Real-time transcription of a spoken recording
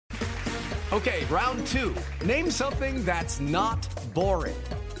Okay, round two. Name something that's not boring.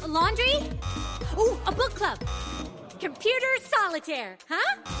 A laundry? Ooh, a book club. Computer solitaire,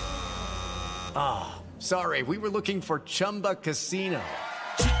 huh? Ah, sorry, we were looking for Chumba Casino.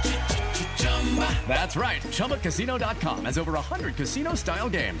 That's right, ChumbaCasino.com has over 100 casino-style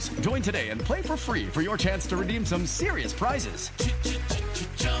games. Join today and play for free for your chance to redeem some serious prizes.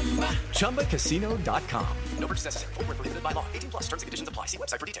 ChumbaCasino.com. No purchase necessary. Void where prohibited by law. 18 plus. Terms and conditions apply. See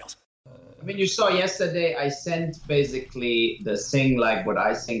website for details. I mean, you saw yesterday, I sent basically the thing, like what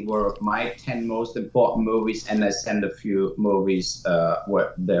I think were my 10 most important movies, and I sent a few movies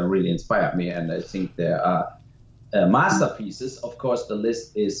where they really inspired me, and I think they are masterpieces. Of course, the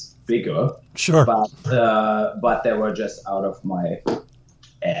list is bigger. Sure. But they were just out of my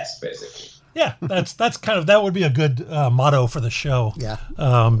ass, basically. Yeah, that's kind of, that would be a good motto for the show. Yeah.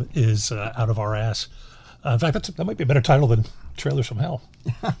 Is out of our ass. In fact, that might be a better title than Trailers from Hell.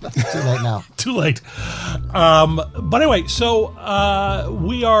 Too late now. Too late. But anyway, so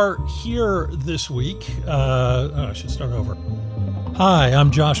we are here this week. I should start over. Hi,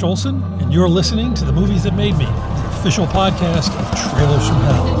 I'm Josh Olson, and you're listening to The Movies That Made Me, the official podcast of Trailers from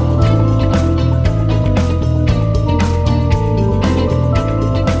Hell.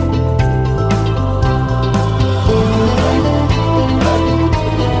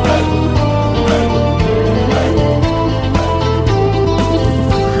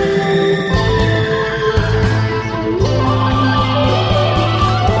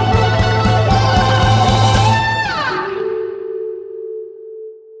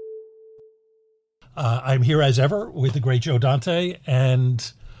 I'm here as ever with the great Joe Dante,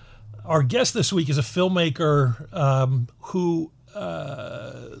 and our guest this week is a filmmaker who,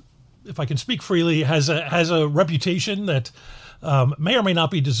 if I can speak freely, has a reputation that may or may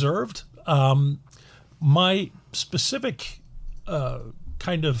not be deserved. My specific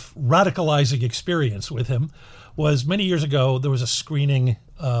kind of radicalizing experience with him was many years ago. There was a screening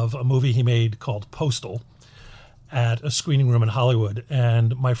of a movie he made called Postal at a screening room in Hollywood.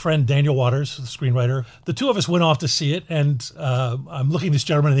 And my friend Daniel Waters, the screenwriter, the two of us went off to see it. And I'm looking this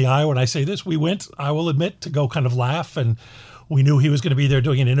gentleman in the eye when I say this. We went, I will admit, to go kind of laugh. And we knew he was going to be there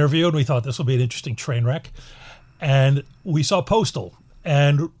doing an interview. And we thought this will be an interesting train wreck. And we saw Postal.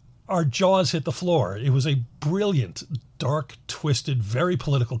 And our jaws hit the floor. It was a brilliant, dark, twisted, very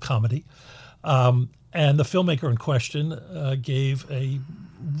political comedy. And the filmmaker in question gave a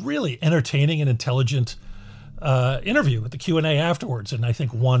really entertaining and intelligent interview at the Q&A afterwards, and I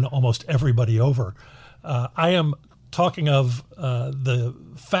think won almost everybody over. I am talking of the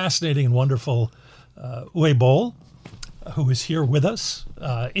fascinating and wonderful Uwe Boll, who is here with us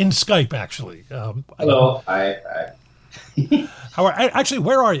in Skype, actually. Hello. Actually,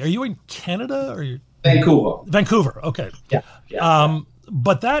 where are you? Are you in Canada or Vancouver? Vancouver. Okay. Yeah.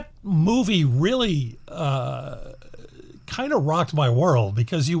 But that movie really kind of rocked my world,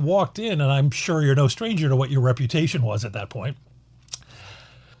 because you walked in, and I'm sure you're no stranger to what your reputation was at that point.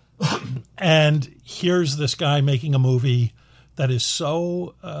 And here's this guy making a movie that is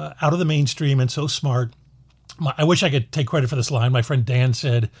so out of the mainstream and so smart. I wish I could take credit for this line. My friend Dan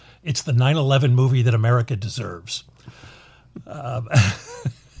said, it's the 9/11 movie that America deserves. And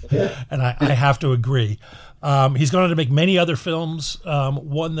I have to agree. He's gone on to make many other films.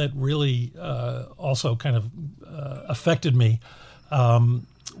 One that really also kind of affected me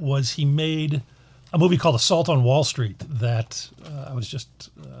was he made a movie called Assault on Wall Street that I was just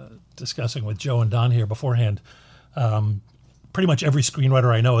discussing with Joe and Don here beforehand. Pretty much every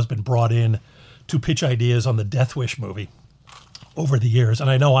screenwriter I know has been brought in to pitch ideas on the Death Wish movie over the years. And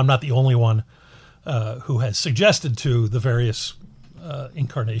I know I'm not the only one who has suggested to the various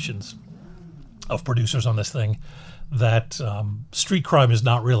incarnations of producers on this thing that street crime is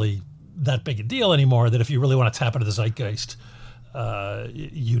not really that big a deal anymore, that if you really want to tap into the zeitgeist,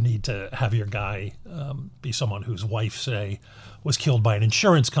 you need to have your guy be someone whose wife, say, was killed by an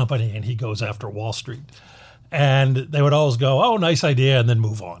insurance company, and he goes after Wall Street. And they would always go, oh, nice idea, and then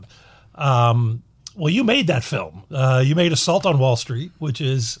move on. Well, you made that film. You made Assault on Wall Street, which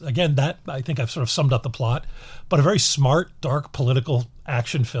is, again, that I think I've sort of summed up the plot, but a very smart, dark, political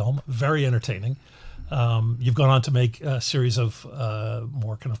action film, very entertaining. You've gone on to make a series of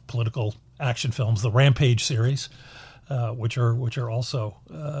more kind of political action films, the Rampage series, which are also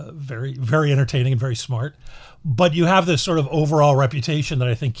very, very entertaining and very smart. But you have this sort of overall reputation that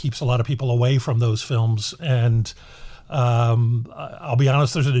I think keeps a lot of people away from those films. And I'll be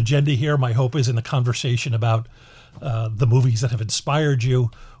honest, there's an agenda here. My hope is in the conversation about the movies that have inspired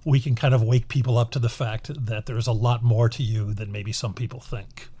you, we can kind of wake people up to the fact that there's a lot more to you than maybe some people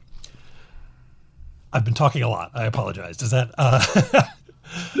think. I've been talking a lot. I apologize. Does that...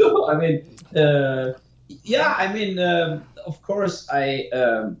 I mean, of course, I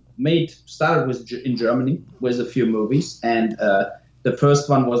started in Germany with a few movies, and the first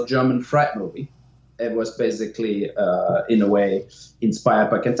one was German Fright Movie. It was basically, in a way, inspired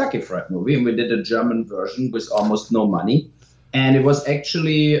by Kentucky Fried Movie, and we did a German version with almost no money. And it was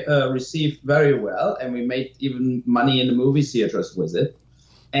actually received very well, and we made even money in the movie theaters with it.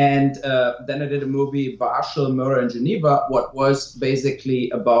 And then I did a movie, Barschel, Murder in Geneva, what was basically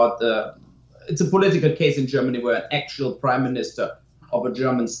about it's a political case in Germany where an actual prime minister of a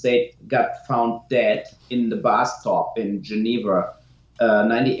German state got found dead in the bathtub in Geneva,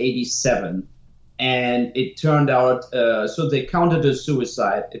 1987. And it turned out, so they counted as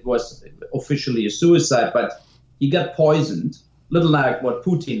suicide. It was officially a suicide, but he got poisoned, little like what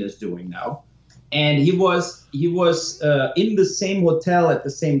Putin is doing now. And he was in the same hotel at the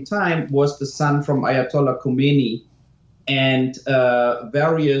same time was the son from Ayatollah Khomeini and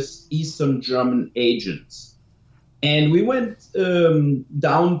various Eastern German agents. And we went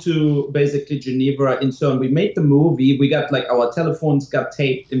down to basically Geneva, and so we made the movie. We got our telephones got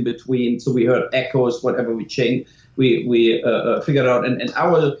taped in between, so we heard echoes, whatever we changed. We figured out, and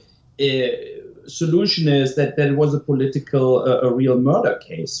our solution is that it was a political, a real murder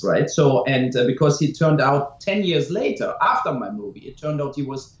case, right? So, and because he turned out 10 years later, after my movie, it turned out he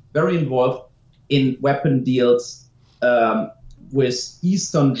was very involved in weapon deals with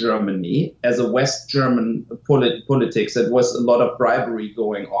Eastern Germany as a West German politics. There was a lot of bribery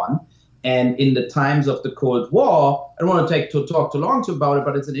going on. And in the times of the Cold War, I don't want to talk too long about it,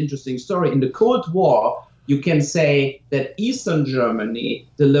 but it's an interesting story. In the Cold War, you can say that Eastern Germany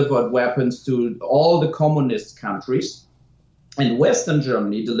delivered weapons to all the communist countries, and Western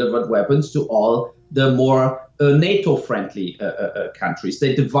Germany delivered weapons to all the more NATO-friendly countries.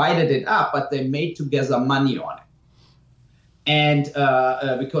 They divided it up, but they made together money on it. And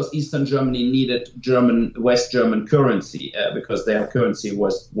because Eastern Germany needed West German currency, because their currency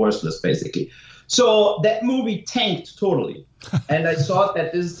was worthless, basically. So that movie tanked totally. And I thought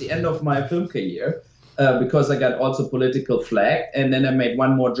that this is the end of my film career. Because I got also political flag. And then I made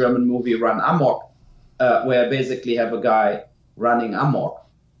one more German movie, Run Amok, where I basically have a guy running amok.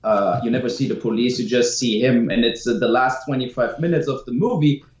 You never see the police, you just see him. And it's the last 25 minutes of the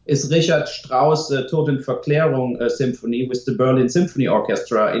movie is Richard Strauss' Tod in Verklärung symphony with the Berlin Symphony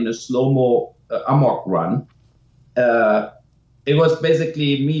Orchestra in a slow-mo amok run. It was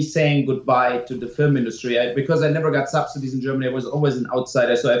basically me saying goodbye to the film industry. Because I never got subsidies in Germany, I was always an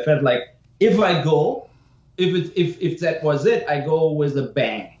outsider. So I felt like, if I go, if that was it, I go with a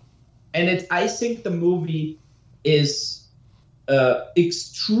bang. And I think the movie is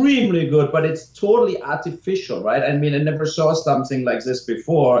extremely good, but it's totally artificial, right? I mean, I never saw something like this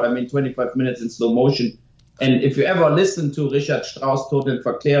before. I mean, 25 minutes in slow motion. And if you ever listen to Richard Strauss' Tod in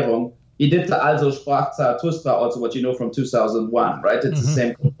Verklärung, he did the Also sprach Zarathustra, also what you know from 2001, right? It's the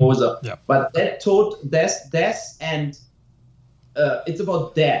same composer. Yeah. But that death and it's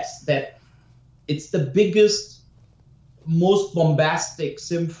about death, that it's the biggest, most bombastic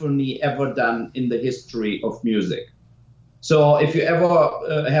symphony ever done in the history of music. So if you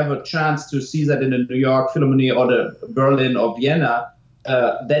ever have a chance to see that in the New York Philharmonic or the Berlin or Vienna,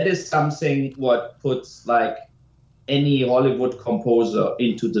 that is something what puts like any Hollywood composer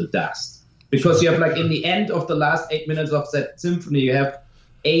into the dust. Because you have in the end of the last 8 minutes of that symphony, you have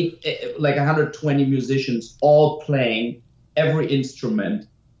 120 musicians all playing every instrument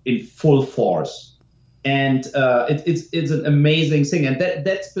in full force. And it's an amazing thing. And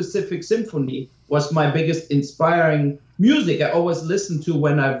that specific symphony was my biggest inspiring music I always listened to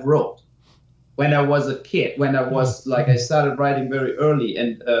when I wrote, when I was a kid, when I was I started writing very early,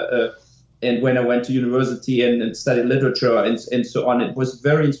 and when I went to university and studied literature and so on. It was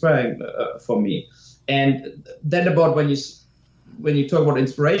very inspiring for me. And then about when you talk about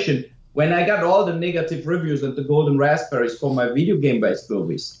inspiration, when I got all the negative reviews and the golden raspberries for my video game-based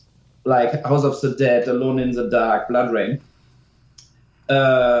movies, like House of the Dead, Alone in the Dark, Blood Rain,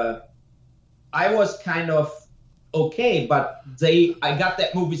 I was kind of okay, but I got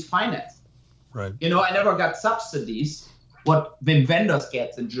that movie's financed. Right. I never got subsidies, what Wim Wenders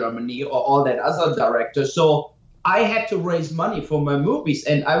gets in Germany or all that other directors. So I had to raise money for my movies,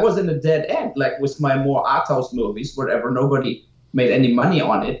 and I was in a dead end, like with my more art house movies, whatever. Nobody made any money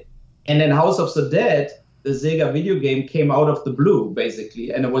on it. And then House of the Dead, the Sega video game, came out of the blue,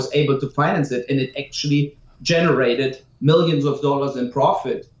 basically, and I was able to finance it, and it actually generated millions of dollars in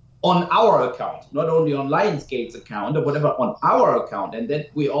profit on our account, not only on Lionsgate's account or whatever, on our account. And that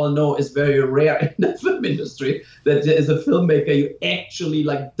we all know is very rare in the film industry, that as a filmmaker, you actually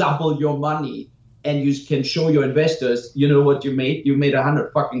double your money and you can show your investors, you know what you made? You made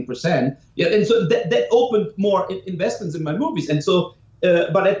 100% Yeah, and so that opened more investments in my movies. And so,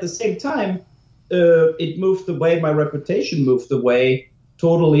 but at the same time, it moved away. My reputation moved away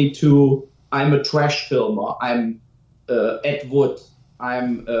totally to I'm a trash filmer. I'm Ed Wood.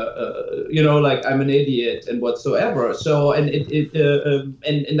 I'm I'm an idiot and whatsoever. So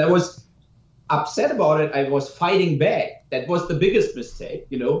and I was upset about it. I was fighting back. That was the biggest mistake.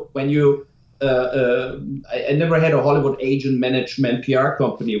 When you I never had a Hollywood agent, management, PR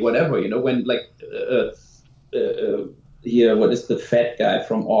company, whatever. When here, what is the fat guy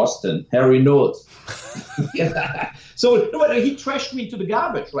from Austin? Harry Knowles. Yeah. So he trashed me to the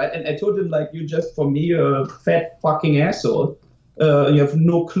garbage, right? And I told him, you just, for me, a fat fucking asshole. You have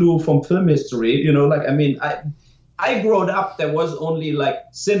no clue from film history. I grew up, there was only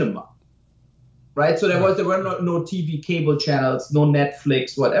cinema, right? So there were no TV cable channels, no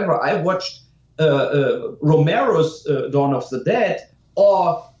Netflix, whatever. I watched Romero's Dawn of the Dead,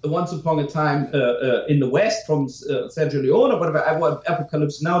 or Once Upon a Time in the West from Sergio Leone, or whatever. I watched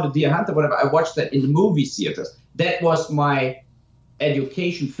Apocalypse Now, The Deer Hunter, whatever. I watched that in the movie theaters. That was my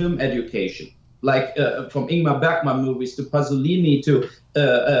education, film education. From Ingmar Bergman movies to Pasolini to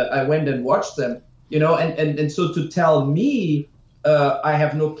I went and watched them, and so to tell me I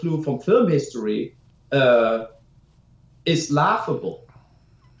have no clue from film history is laughable.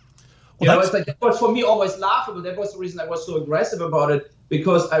 That was for me always laughable. That was the reason I was so aggressive about it,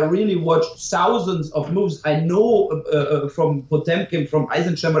 because I really watched thousands of movies. I know from Potemkin, from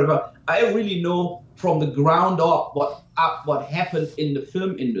Eisenstein, whatever. I really know from the ground up what happened in the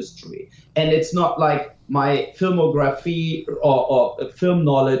film industry. And it's not like my filmography or film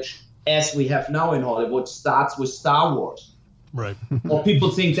knowledge as we have now in Hollywood starts with Star Wars. Right. Or people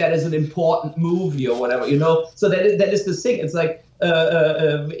think that is an important movie or whatever, So that is the thing. It's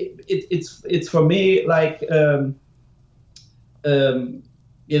it's for me when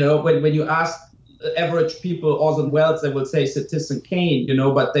you ask average people Orson Welles, they will say Citizen Kane,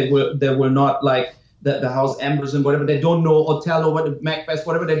 but they were not like the House Embers and whatever. They don't know Othello, Macbeth,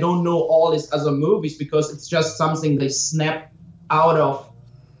 whatever. They don't know all these other movies because it's just something they snap out of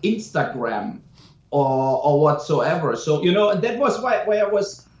Instagram or whatsoever. So, and that was why I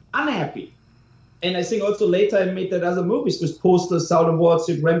was unhappy. And I think also later I made that other movies with posters, South of Wall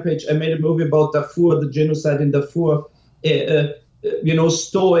Street, Rampage. I made a movie about Darfur, the genocide in Darfur.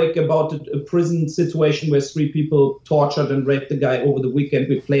 Stoic about a prison situation where 3 people tortured and raped the guy over the weekend.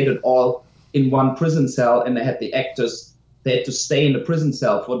 We played it all in one prison cell, and they had the actors. They had to stay in the prison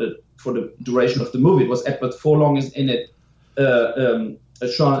cell for the duration of the movie. It was Edward Furlong is in it. The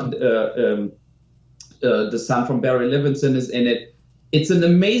son from Barry Levinson is in it. It's an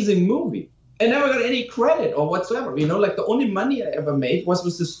amazing movie. I never got any credit or whatsoever. The only money I ever made was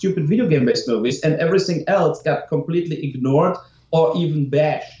with the stupid video game-based movies, and everything else got completely ignored or even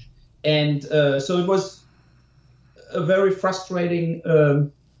bashed. And so it was a very frustrating,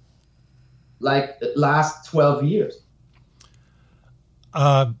 last 12 years.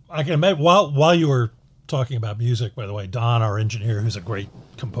 I can imagine, while you were talking about music, by the way, Don, our engineer, who's a great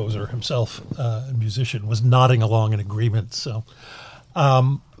composer himself and musician, was nodding along in agreement. So,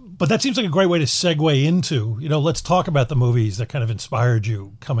 but that seems like a great way to segue into, let's talk about the movies that kind of inspired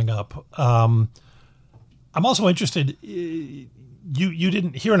you coming up. I'm also interested, you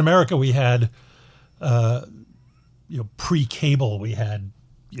didn't, here in America, we had, pre-cable, we had,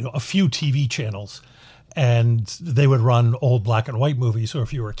 a few TV channels, and they would run old black and white movies. So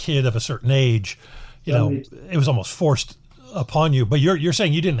if you were a kid of a certain age, it was almost forced upon you. But you're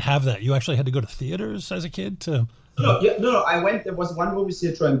saying you didn't have that. You actually had to go to theaters as a kid to... No. I went. There was one movie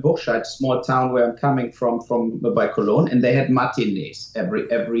theater in Burscheid, small town where I'm coming from by Cologne, and they had matinees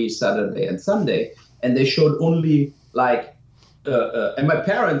every Saturday and Sunday, and they showed only and my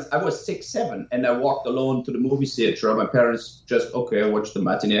parents. I was 6, 7, and I walked alone to the movie theater. My parents just I watched the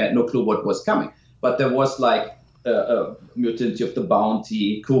matinee. I had no clue what was coming, but there was Mutancy of the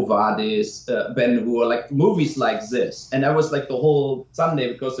Bounty, Quo Vadis, Ben-Hur, movies like this, and I was the whole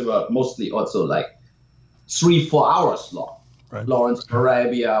Sunday, because they were mostly also 3-4 hours long. Right. Lawrence of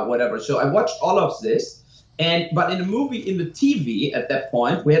Arabia, whatever. So I watched all of this, but in the movie, in the TV at that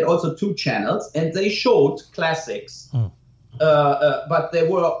point, we had also 2 channels, and they showed classics, but they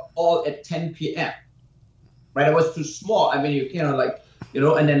were all at 10 p.m. Right? I was too small. I mean,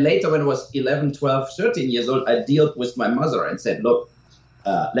 and then later when I was 11, 12, 13 years old, I dealt with my mother and said, look,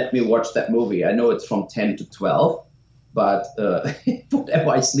 let me watch that movie. I know it's from 10 to 12. But whatever,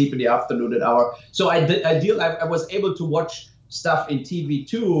 I sleep in the afternoon an hour. So I was able to watch stuff in TV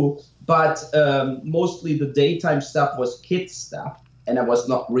too, but mostly the daytime stuff was kids stuff. and I was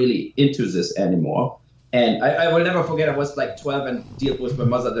not really into this anymore. And I will never forget, I was like 12 and dealt with my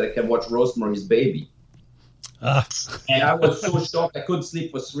mother that I can watch Rosemary's Baby. And I was so shocked I couldn't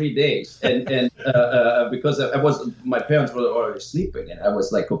sleep for 3 days, and because my parents were already sleeping, and I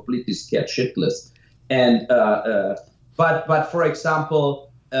was like completely scared shitless. And but for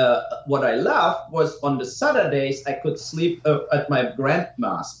example, what I loved was on the Saturdays I could sleep at my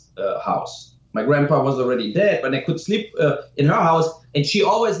grandma's house. My grandpa was already dead, but I could sleep in her house, and she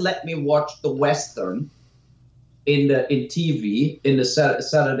always let me watch the Western in TV in the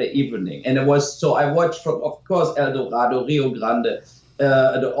Saturday evening. And it was, so I watched from, of course, El Dorado, Rio Grande,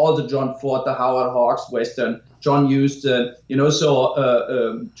 all the John Ford, the Howard Hawks Western, John Huston,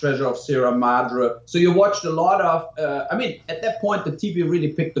 Treasure of Sierra Madre. So you watched a lot of, at that point, the TV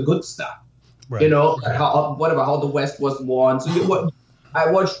really picked the good stuff. Right. How the West was won. So I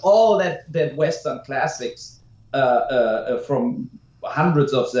watched all that Western classics from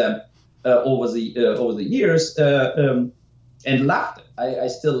hundreds of them over the years, and loved it. I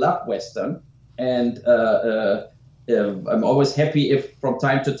still love Western, and I'm always happy if from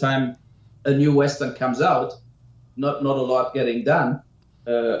time to time a new Western comes out. Not a lot getting done,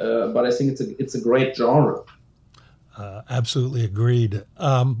 but I think it's a great genre. Absolutely agreed.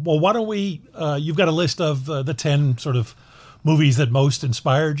 Well, why don't we? You've got a list of the 10 sort of movies that most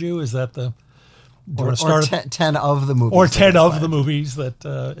inspired you. Is that the? Do you want to start 10 of the movies? Or 10 of the movies that,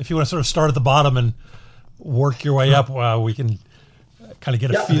 if you want to sort of start at the bottom and work your way up, we can kind of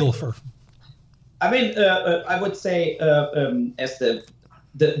get a feel for. I mean, I would say as the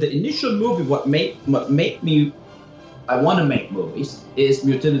initial movie, what made me I want to make movies is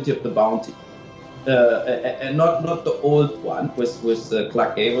Mutiny of the Bounty, and not the old one with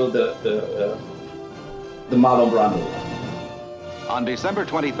Clark Gable, the Marlon Brando one. On December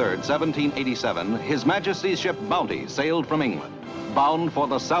 23rd, 1787, His Majesty's ship Bounty sailed from England, bound for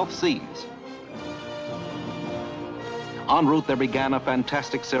the South Seas. En route, there began a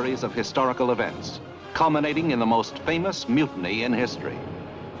fantastic series of historical events, culminating in the most famous mutiny in history.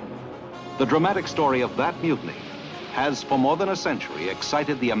 The dramatic story of that mutiny has, for more than a century,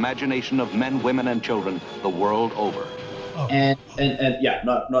 excited the imagination of men, women, and children the world over. Oh. And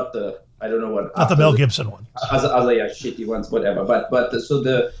not the, I don't know what. Not the Mel Gibson one. Other shitty ones, whatever. But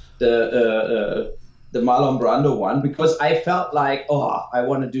the Marlon Brando one, because I felt like, I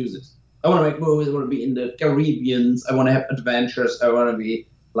want to do this. I want to make movies. I want to be in the Caribbean. I want to have adventures. I want to be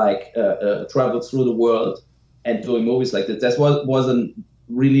like travel through the world and doing movies like this. That wasn't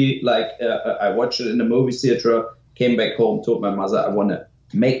really like I watched it in the movie theater, came back home, told my mother I want to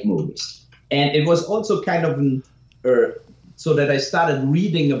make movies, and it was also kind of so that I started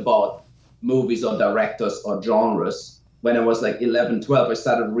reading about movies or directors or genres when I was like 11, 12. I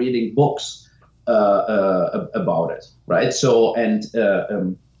started reading books about it, right? So when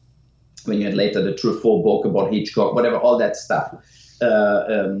you had later the Truffaut book about Hitchcock, whatever, all that stuff,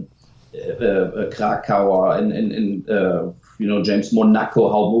 Krakauer and James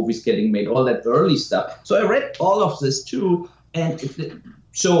Monaco, how movies getting made, all that early stuff. So I read all of this too, and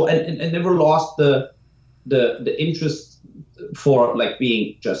never lost the interest for like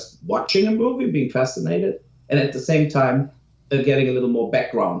being just watching a movie, being fascinated, and at the same time getting a little more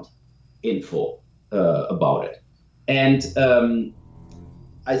background info about it. And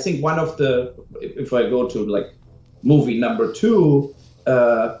I think one of if I go to like movie number 2,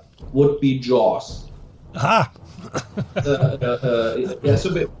 would be Jaws. Ah. So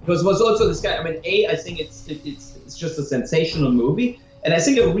because was also this guy. I mean, I think it's just a sensational movie, and I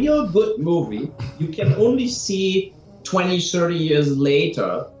think a real good movie you can only see 20, 30 years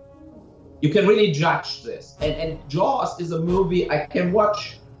later. You can really judge this. And Jaws is a movie I can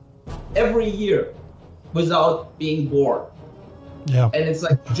watch every year without being bored. Yeah. And it's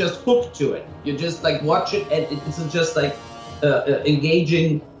like just hooked to it. You just like watch it, and it's just like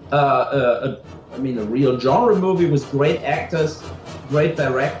engaging. A real genre movie with great actors, great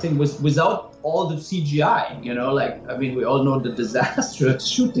directing, without all the CGI. We all know the disastrous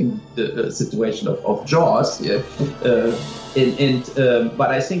shooting situation of Jaws. Yeah. But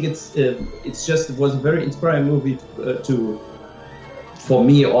I think it was a very inspiring movie for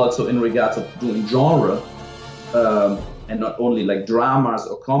me also in regards of doing genre. And not only like dramas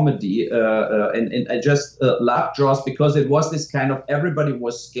or comedy, and I just loved Jaws because it was this kind of, everybody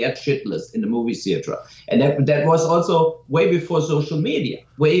was scared shitless in the movie theater, and that was also way before social media,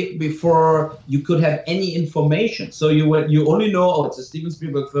 way before you could have any information. So you only know, it's a Steven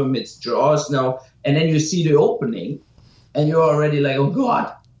Spielberg film, it's Jaws now, and then you see the opening, and you're already like, oh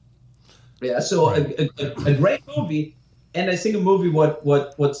God, yeah. So a great movie, and I think a movie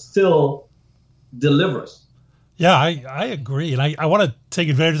what still delivers. Yeah, I agree. And I want to take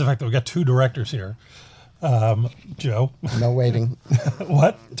advantage of the fact that we've got two directors here. Joe. No waiting.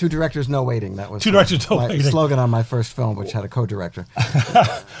 What? Two directors, no waiting. That was two directors, no my waiting. slogan on my first film, which had a co-director.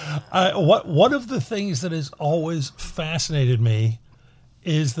 One of the things that has always fascinated me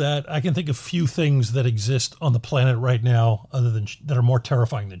is that I can think of few things that exist on the planet right now other than that are more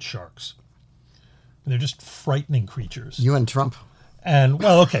terrifying than sharks. They're just frightening creatures. You and Trump. And,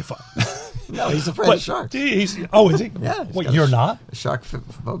 well, okay, fine. No, he's afraid of sharks. Is he? Yeah. Wait, you're not? Shark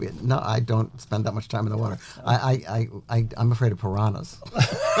phobia. No, I don't spend that much time in the water. I'm afraid of piranhas.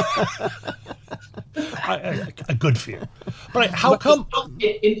 A good fear. But how come?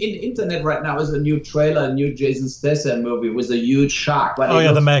 In internet right now is a new trailer, a new Jason Statham movie with a huge shark.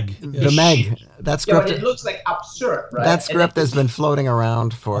 But The Meg. The Meg. That script. Yeah, but it looks like absurd, right? That script has been floating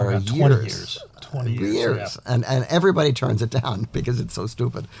around for 20 years. 20 years. Yeah. And everybody turns it down because it's so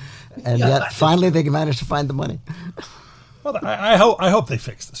stupid. And yet finally they managed to find the money. Well, I hope they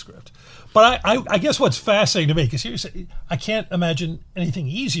fix the script. But I guess what's fascinating to me, because I can't imagine anything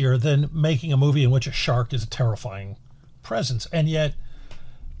easier than making a movie in which a shark is a terrifying presence, and yet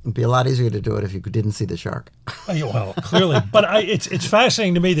it'd be a lot easier to do it if you didn't see the shark. Well, clearly, but it's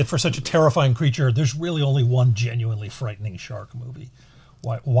fascinating to me that for such a terrifying creature, there's really only one genuinely frightening shark movie.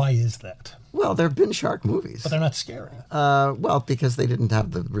 Why is that? Well, there have been shark movies, but they're not scary. Well, because they didn't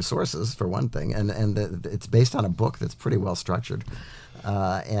have the resources for one thing, and it's based on a book that's pretty well structured.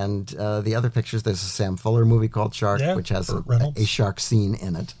 And the other pictures, there's a Sam Fuller movie called Shark, which has a shark scene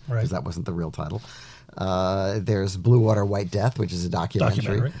in it, because that wasn't the real title. There's Blue Water, White Death, which is a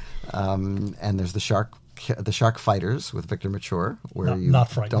documentary. And there's the Shark Fighters with Victor Mature, where you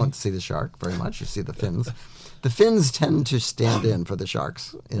don't see the shark very much. You see the fins. The fins tend to stand in for the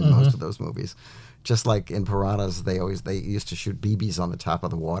sharks in most of those movies. Just like in Piranhas, they used to shoot BBs on the top of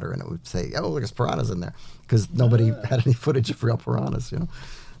the water, and it would say, "Oh, look, there's piranhas in there," because nobody had any footage of real piranhas,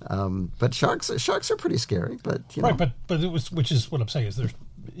 But sharks are pretty scary. But which is what I'm saying is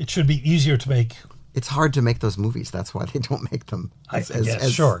it should be easier to make. It's hard to make those movies. That's why they don't make them.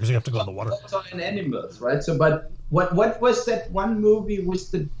 Sure, because you have to go in the water. Also in animals, right? So, but what was that one movie with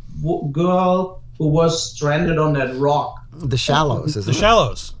the girl who was stranded on that rock? The Shallows, isn't it? The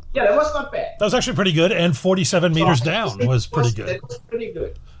Shallows. Yeah, that was not bad. That was actually pretty good, and 47 Meters Down was pretty good. It was pretty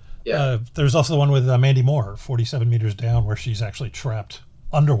good. Yeah. There's also the one with Mandy Moore, 47 Meters Down, where she's actually trapped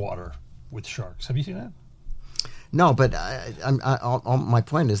underwater with sharks. Have you seen that? No, but my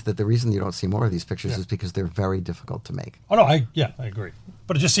point is that the reason you don't see more of these pictures is because they're very difficult to make. Oh no, I agree.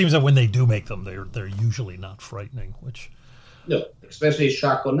 But it just seems that when they do make them, they're usually not frightening. No, especially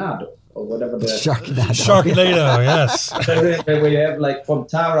Sharknado or whatever the Sharknado, yes. We have like from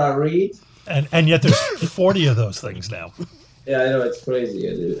Tara Reid, and yet there's 40 of those things now. Yeah, I know, it's crazy.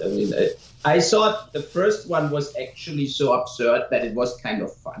 I mean, I thought the first one was actually so absurd that it was kind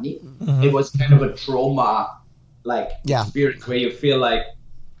of funny. Mm-hmm. It was kind of a trauma experience where you feel like,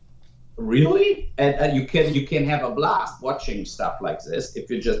 really? And you can have a blast watching stuff like this if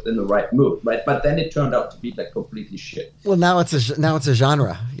you're just in the right mood, right? But then it turned out to be like completely shit. Well, now it's a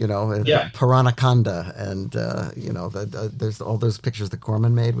genre, Piranaconda, and there's all those pictures that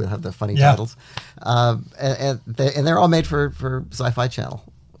Corman made would have the funny titles, and they're all made for Sci-Fi Channel.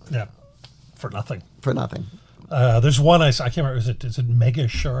 Yeah, for nothing. For nothing. There's one I can't remember. Is it Mega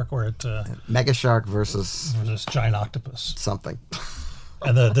Shark or Mega Shark versus Giant Octopus something.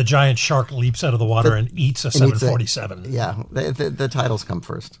 And the giant shark leaps out of the water and eats a 747. The titles come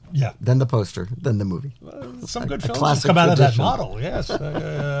first. Yeah. Then the poster, then the movie. Some good films come out of that model, yes.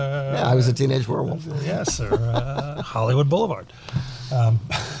 I Was a Teenage Werewolf. Yes, or Hollywood Boulevard.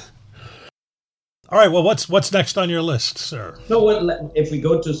 All right, well, what's next on your list, sir? No, if we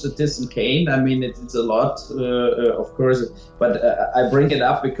go to Citizen Kane, I mean, it's a lot, of course, but I bring it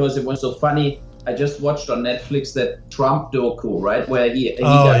up because it was so funny. I just watched on Netflix that Trump docu, right? Where he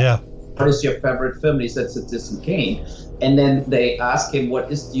what is your favorite film? He said Citizen Kane. And then they ask him,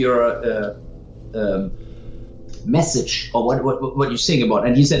 what is your message or what you sing about?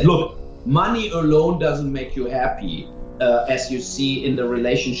 And he said, look, money alone doesn't make you happy, as you see in the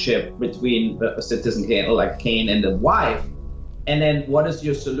relationship between Citizen Kane, like Kane and the wife. And then what is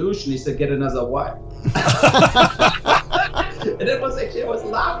your solution? He said, get another wife. And it was actually, I was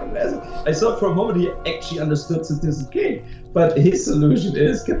laughing. I thought for a moment he actually understood Citizen Kane. But his solution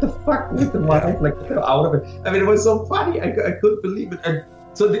is get the fuck with the wife, like get out of it. I mean, it was so funny. I couldn't believe it. And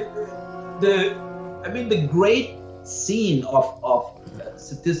so the great scene of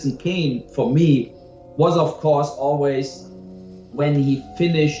Citizen Kane for me was, of course, always when he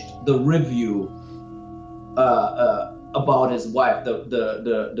finished the review about his wife,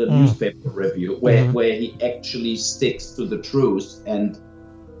 the newspaper review, where he actually sticks to the truth and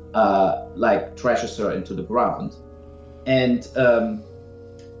like trashes her into the ground. And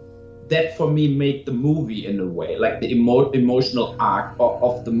that for me made the movie in a way, like the emotional arc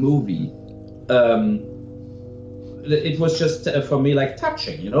of the movie. It was just for me like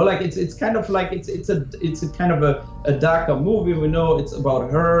touching, like it's kind of like it's a kind of a darker movie. We know it's about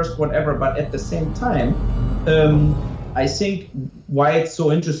hers, whatever, but at the same time, I think why it's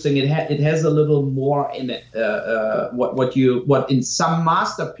so interesting, it has a little more in it. What in some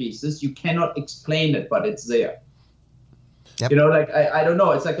masterpieces you cannot explain it, but it's there. Yep. Like I don't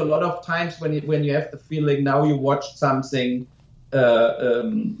know. It's like a lot of times when you have the feeling now you watched something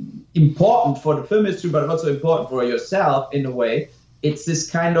important for the film history, but also important for yourself in a way. It's this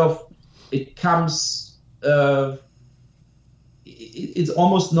kind of, it comes, it's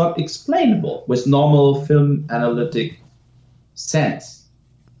almost not explainable with normal film analytic sense,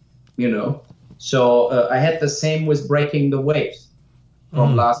 So I had the same with Breaking the Waves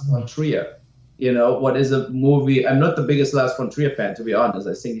from Lars von Trier. What is a movie? I'm not the biggest Lars von Trier fan, to be honest.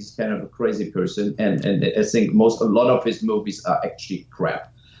 I think he's kind of a crazy person, and I think a lot of his movies are actually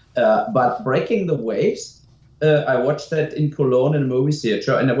crap. But Breaking the Waves, I watched that in Cologne in a movie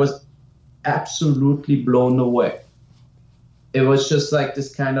theater, and I was absolutely blown away. It was just like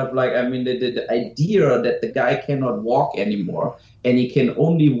this kind of like, the idea that the guy cannot walk anymore, and he can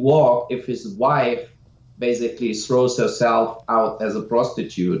only walk if his wife basically throws herself out as a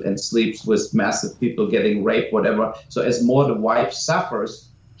prostitute and sleeps with massive people getting raped, whatever. So as more the wife suffers,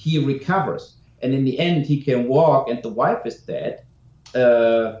 he recovers. And in the end, he can walk and the wife is dead.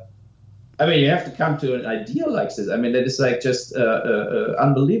 You have to come to an idea like this. That is like just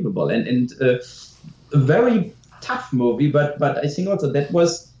unbelievable. And a very tough movie, but I think also that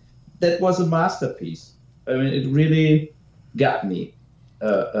was a masterpiece. It really got me.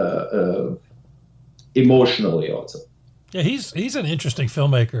 Emotionally also. Yeah, he's an interesting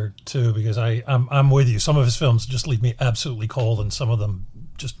filmmaker too, because I'm with you. Some of his films just leave me absolutely cold, and some of them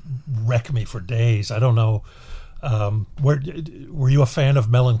just wreck me for days. I don't know. Were you a fan of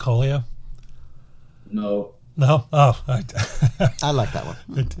Melancholia? No. No. Oh, I like that one.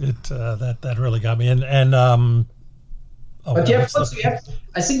 That really got me. And but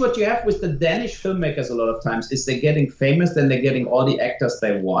I think what you have with the Danish filmmakers a lot of times is they're getting famous, then they're getting all the actors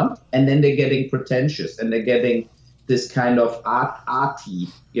they want, and then they're getting pretentious, and they're getting this kind of arty,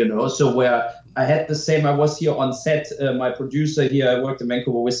 So where I had the same, I was here on set, my producer here, I worked in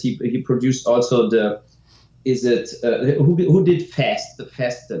Vancouver with, he produced also who did Fast, the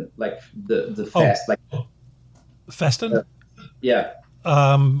Fasten, like the Fast, like Fasten? Yeah.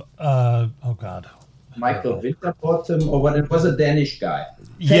 Oh God. Michael Winterbottom, or what? It was a Danish guy.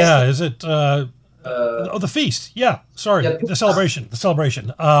 Yeah, is it? The Feast. Yeah, sorry, yeah, the Celebration. The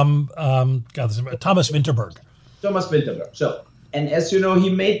Celebration. God, Thomas Vinterberg. Thomas Vinterberg. So, and as you know, he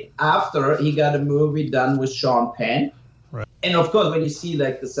got a movie done with Sean Penn. Right. And of course, when you see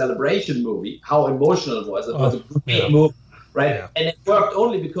like the Celebration movie, how emotional it was a great movie, right? Yeah. And it worked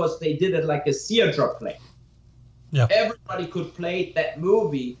only because they did it like a theater play. Yeah. Everybody could play that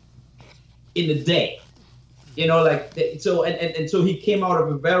movie in a day, so he came out of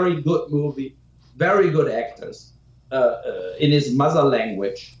a very good movie, very good actors in his mother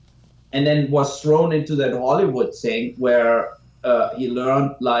language, and then was thrown into that Hollywood thing where he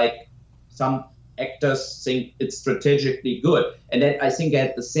learned like some actors think it's strategically good. And then I think I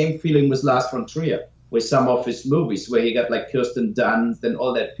had the same feeling with Lars von Trier with some of his movies where he got like Kirsten Dunst and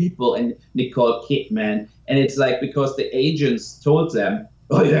all that people and Nicole Kidman, and it's like because the agents told them,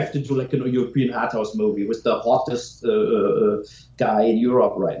 oh, you have to do like a European art house movie with the hottest guy in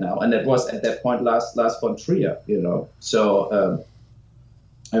Europe right now. And that was at that point Lars von Trier, So,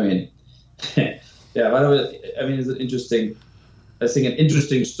 yeah, but it's an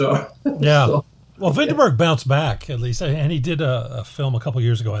interesting story. Yeah. So, well, Vinterberg bounced back, at least. And he did a film a couple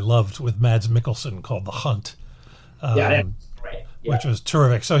years ago I loved with Mads Mikkelsen called The Hunt. That's great. Yeah. Which was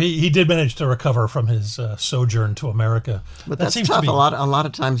terrific. So he did manage to recover from his sojourn to America. But that's tough. A lot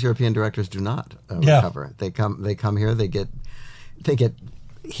of times European directors do not recover. They come here. They get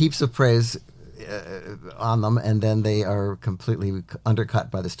heaps of praise on them, and then they are completely undercut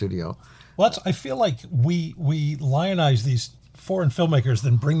by the studio. Well, I feel like we lionize these foreign filmmakers,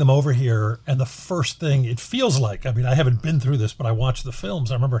 then bring them over here, and the first thing it feels like. I haven't been through this, but I watched the films.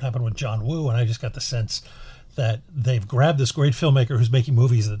 I remember it happened with John Woo, and I just got the sense that they've grabbed this great filmmaker who's making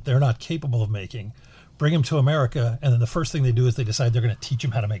movies that they're not capable of making, bring him to America, and then the first thing they do is they decide they're going to teach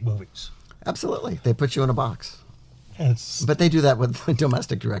him how to make movies. Absolutely. They put you in a box. And but they do that with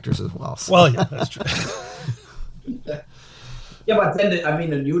domestic directors as well. So. Well, yeah, that's true. Yeah, but then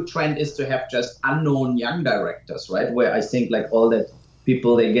a new trend is to have just unknown young directors, right? Where I think like all that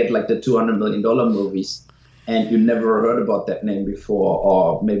people, they get like the $200 million movies, and you never heard about that name before,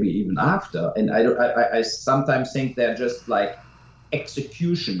 or maybe even after. And I sometimes think they're just like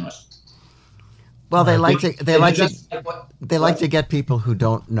executioners. Well, they like to get people who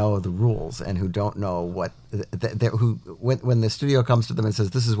don't know the rules and who don't know what when the studio comes to them and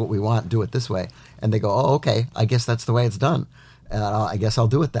says, "This is what we want, do it this way," and they go, "Oh, okay, I guess that's the way it's done. I guess I'll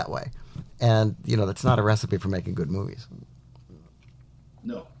do it that way." And that's not a recipe for making good movies.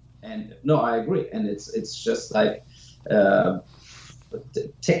 No, I agree, and it's just like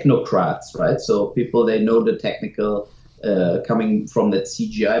technocrats, right? So people, they know the technical. Coming from that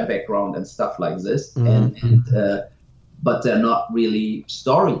CGI background and stuff like this, but they're not really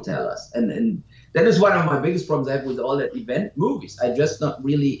storytellers, and that is one of my biggest problems I have with all that event movies. I'm just not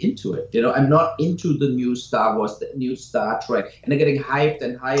really into it. I'm not into the new Star Wars, the new Star Trek, and they're getting hyped,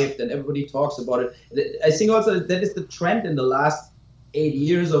 and everybody talks about it. I think also that is the trend in the last 8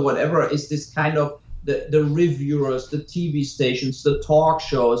 years or whatever, is this kind of the reviewers, the TV stations, the talk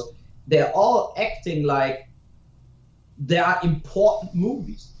shows, they're all acting like they are important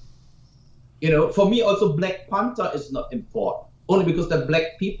movies. For me also Black Panther is not important, only because there are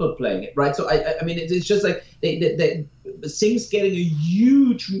black people playing it, right? So I mean it's just like they things getting a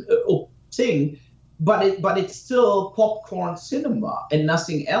huge thing, but it's still popcorn cinema and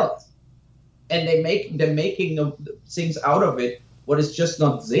nothing else. And they're making things out of it what is just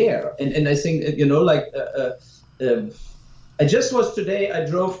not there. And I think I just was today, I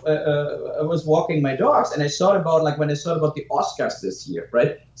was walking my dogs, and I thought about when I thought about the Oscars this year,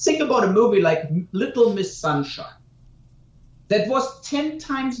 right? Think about a movie like Little Miss Sunshine. That was 10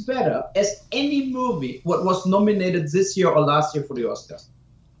 times better as any movie what was nominated this year or last year for the Oscars.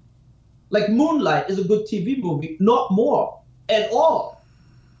 Like Moonlight is a good TV movie, not more at all.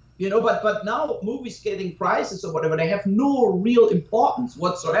 But now movies getting prizes or whatever, they have no real importance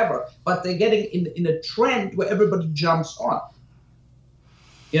whatsoever, but they're getting in a trend where everybody jumps on.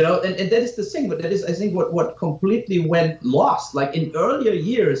 And that is the thing, but that is, I think, what completely went lost. Like in earlier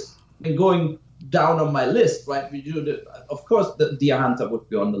years, and going down on my list, right? Of course, the Deer Hunter would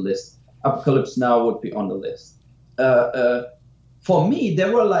be on the list. Apocalypse Now would be on the list. For me,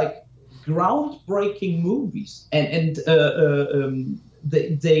 there were like groundbreaking movies, and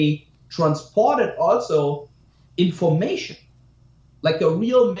they transported also information, like a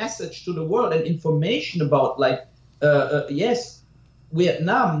real message to the world, and information about yes,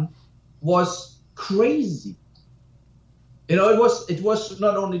 Vietnam was crazy. It was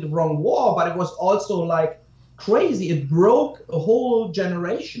not only the wrong war, but it was also like crazy. It broke a whole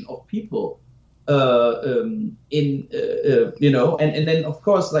generation of people. And then of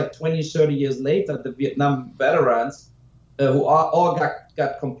course, like 20, 30 years later, the Vietnam veterans who all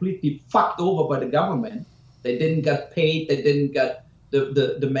got completely fucked over by the government. They didn't get paid. They didn't get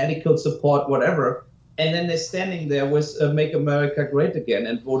the medical support, whatever. And then they're standing there with Make America Great Again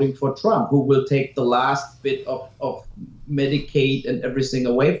and voting for Trump, who will take the last bit of Medicaid and everything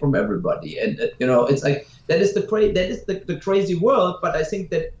away from everybody. And it's like that is the crazy world. But I think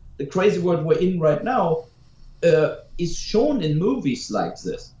that the crazy world we're in right now is shown in movies like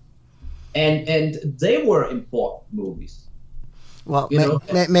this, and they were important movies. Well,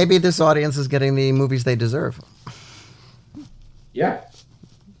 maybe this audience is getting the movies they deserve. Yeah,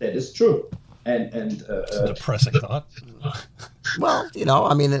 that is true. And it's a depressing thought. Well,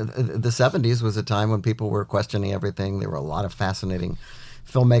 I mean, the 70s was a time when people were questioning everything. There were a lot of fascinating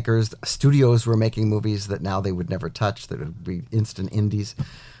filmmakers. Studios were making movies that now they would never touch, that would be instant indies.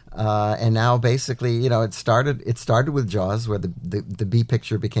 And now basically, it started with Jaws, where the B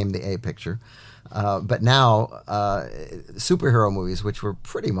picture became the A picture. But now, superhero movies, which were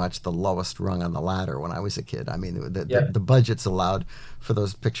pretty much the lowest rung on the ladder when I was a kid. I mean, the budgets allowed for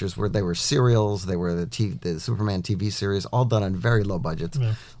those pictures where they were serials, they were the Superman TV series, all done on very low budgets,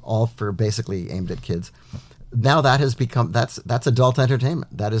 all for basically aimed at kids. Now that has become that's adult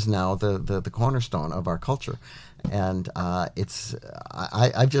entertainment. That is now the cornerstone of our culture. And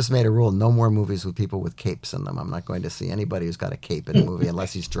I've just made a rule: no more movies with people with capes in them. I'm not going to see anybody who's got a cape in a movie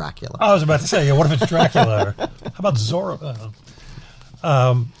unless he's Dracula. I was about to say, what if it's Dracula? How about Zorro?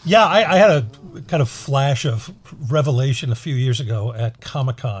 I had a kind of flash of revelation a few years ago at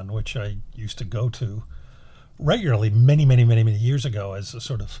Comic-Con, which I used to go to regularly many years ago as a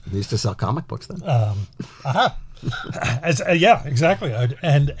sort of... They used to sell comic books then. Yeah, exactly.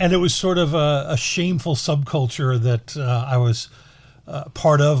 And it was sort of a shameful subculture that I was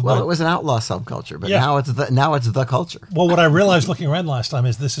part of. Well, it was an outlaw subculture, but now it's the culture. Well, what I realized looking around last time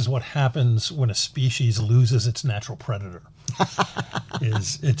is this is what happens when a species loses its natural predator.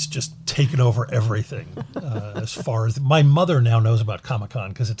 It's just taken over everything. As far as my mother now knows about Comic-Con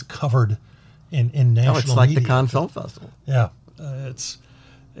because it's covered in national it's like media. the Cannes Film Festival. Yeah,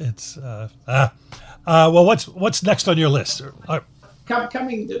 well, what's next on your list?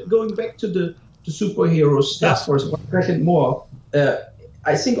 Going back to the superhero stuff for one second more.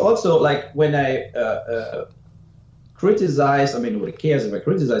 I think also, like, when I criticize, I mean, nobody cares if I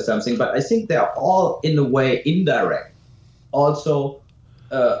criticize something, but I think they're all, in a way, indirect. Also,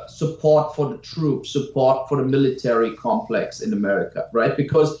 support for the troops, support for the military complex in America, right?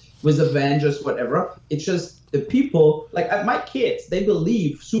 Because with Avengers, whatever, it's just the people, like my kids, they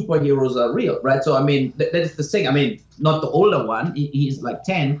believe superheroes are real, right? So, I mean, that is the thing. I mean, not the older one, he's like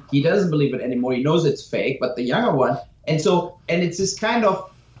 10, he doesn't believe it anymore, he knows it's fake, but the younger one, and it's this kind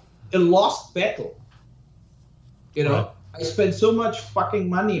of a lost battle, you know? Right. I spent so much fucking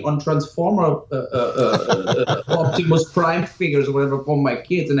money on Transformer Optimus Prime figures or whatever for my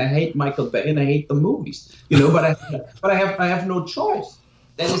kids, and I hate Michael Bay and I hate the movies, you know. But I have no choice.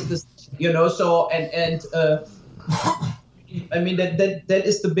 That is the, you know. So and I mean that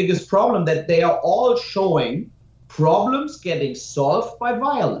is the biggest problem, that they are all showing problems getting solved by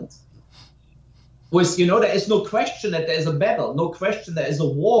violence. Was, you know, there is no question that there is a battle, no question there is a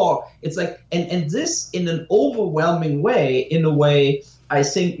war. It's like, and this in an overwhelming way, in a way, I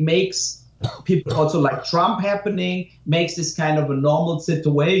think makes people also like Trump happening, makes this kind of a normal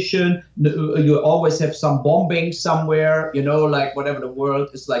situation. You always have some bombing somewhere, you know, like whatever the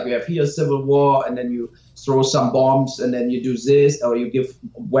world is like, you have here a civil war, and then you throw some bombs, and then you do this, or you give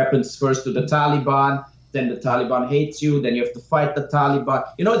weapons first to the Taliban. Then the Taliban hates you, then you have to fight the Taliban.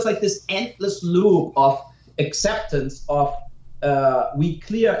 You know, it's like this endless loop of acceptance of we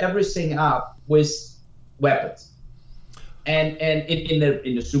clear everything up with weapons. And in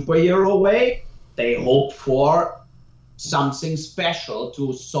a superhero way, they hope for something special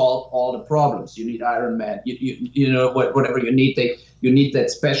to solve all the problems. You need Iron Man, you know, whatever you need. You need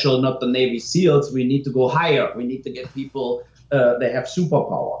that special, not the Navy SEALs. We need to go higher. We need to get people that have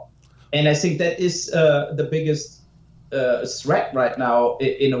superpower. And I think that is the biggest threat right now,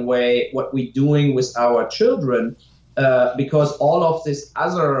 in a way, what we're doing with our children, because all of these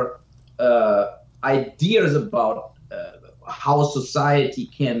other ideas about how society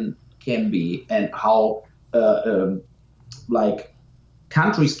can be and how like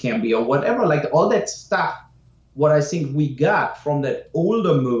countries can be or whatever, like all that stuff, what I think we got from the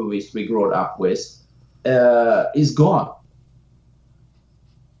older movies we grew up with is gone.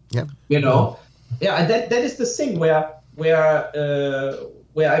 Yeah, you know, and that is the thing where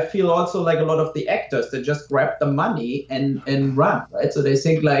I feel also like a lot of the actors, they just grab the money and run, right? So they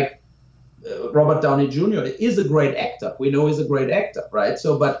think like Robert Downey Jr. is a great actor. We know he's a great actor, right?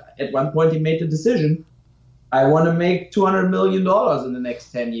 So, but at one point he made the decision, I want to make $200 million in the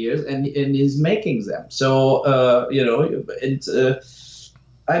next 10 years, and he's making them. So, you know,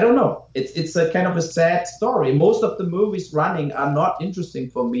 I don't know. It's a kind of a sad story. Most of the movies running are not interesting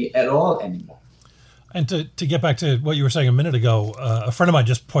for me at all anymore. And to get back to what you were saying a minute ago, a friend of mine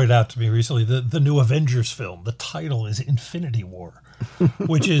just pointed out to me recently the new Avengers film. The title is Infinity War,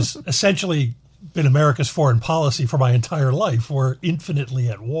 which is essentially been America's foreign policy for my entire life. We're infinitely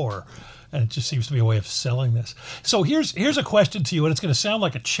at war. And it just seems to be a way of selling this. So here's a question to you, and it's going to sound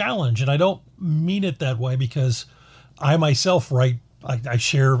like a challenge, and I don't mean it that way because I myself write. I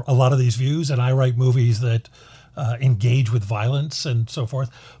share a lot of these views, and I write movies that engage with violence and so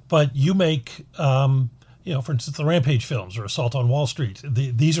forth. But you make, you know, for instance, the Rampage films or Assault on Wall Street.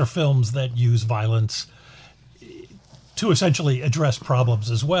 These are films that use violence to essentially address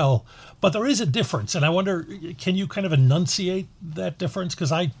problems as well. But there is a difference, and I wonder, can you kind of enunciate that difference?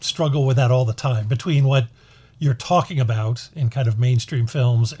 Because I struggle with that all the time, between what you're talking about in kind of mainstream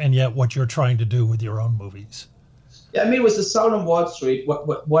films and yet what you're trying to do with your own movies. Yeah, I mean, with the Assault on Wall Street,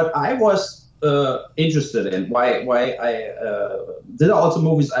 what I was interested in, why I there are also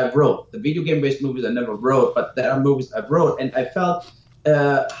movies I wrote. The video game-based movies I never wrote, but there are movies I wrote, and I felt,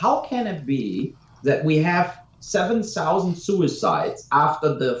 how can it be that we have 7,000 suicides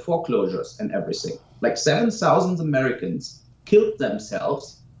after the foreclosures and everything? Like 7,000 Americans killed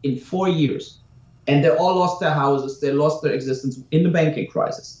themselves in 4 years, and they all lost their houses, they lost their existence in the banking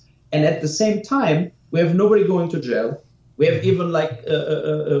crisis. And at the same time, we have nobody going to jail. We have even like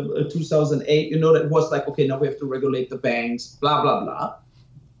 2008, you know, that was like, okay, now we have to regulate the banks, blah, blah, blah.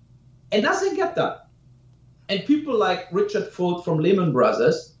 And nothing got done. And people like Richard Ford from Lehman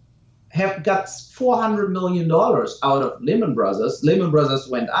Brothers have got $400 million out of Lehman Brothers. Lehman Brothers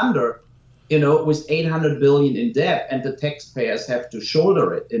went under, with $800 billion in debt, and the taxpayers have to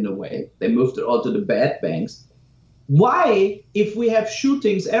shoulder it in a way. They moved it all to the bad banks. Why, if we have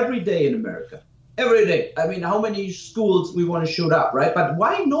shootings every day in America, every day, I mean, how many schools we want to shoot up, right? But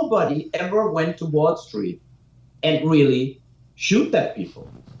why nobody ever went to Wall Street and really shoot that people?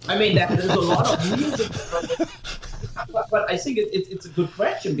 I mean, there's a lot of music. But I think it's a good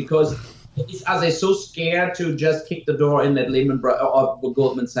question, because are they so scared to just kick the door in at Lehman Brothers or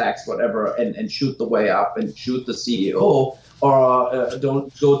Goldman Sachs, whatever, and shoot the way up and shoot the CEO, or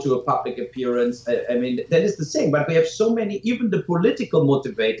don't go to a public appearance? I mean, that is the same. But we have so many, even the political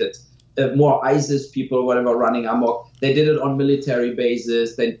motivated, more ISIS people, whatever, running amok. They did it on military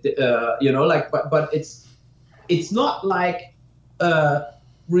bases. They, but it's not like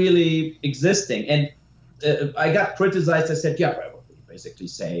really existing. And I got criticized. I said, yeah, well, you basically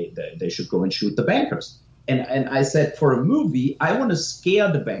say that they should go and shoot the bankers. And I said, for a movie, I want to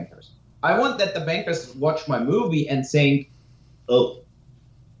scare the bankers. I want that the bankers watch my movie and think,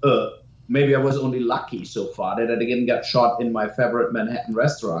 maybe I was only lucky so far that I didn't get shot in my favorite Manhattan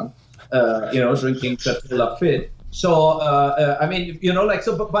restaurant, drinking Chateau Lafite. So,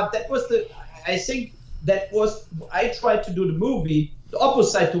 but that was I think that was, I tried to do the movie, the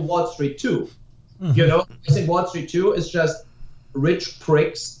opposite to Wall Street 2. Mm-hmm. I think Wall Street 2 is just rich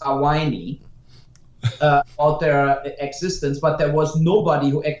pricks are whiny about their existence, but there was nobody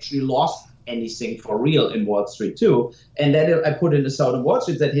who actually lost anything for real in Wall Street 2. And then I put in the South of Wall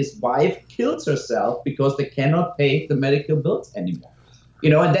Street that his wife kills herself because they cannot pay the medical bills anymore.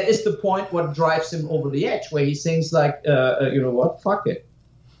 And that is the point what drives him over the edge, where he thinks like, you know what, fuck it.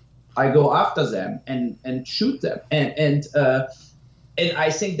 I go after them and shoot them. And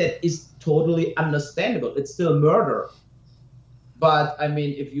I think that is totally understandable. It's still murder. But, I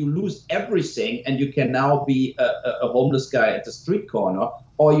mean, if you lose everything and you can now be a homeless guy at the street corner,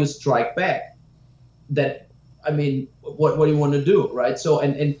 or you strike back, that, I mean, what do you want to do, right? So,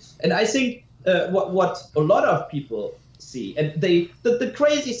 and I think what a lot of people see, and the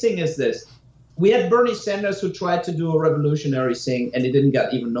crazy thing is this. We had Bernie Sanders who tried to do a revolutionary thing, and he didn't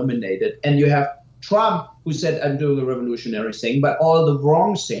get even nominated. And you have Trump who said, I'm doing a revolutionary thing, but all the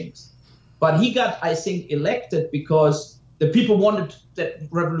wrong things. But he got, I think, elected because the people wanted that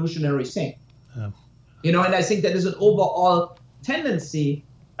revolutionary thing. Yeah. And I think that is an overall tendency,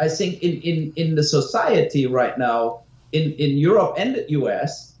 I think, in the society right now, in Europe and the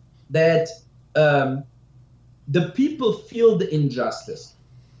US, that the people feel the injustice.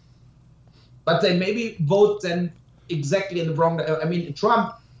 But they maybe vote then exactly in the wrong. I mean,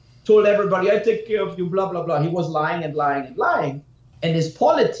 Trump told everybody, I take care of you, blah, blah, blah. He was lying and lying and lying. And his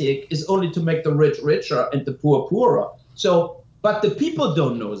politic is only to make the rich richer and the poor poorer. So, but the people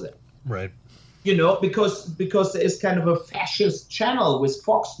don't know that. Right. Because there is kind of a fascist channel with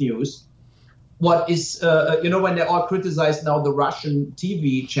Fox News. What is, when they all criticize now the Russian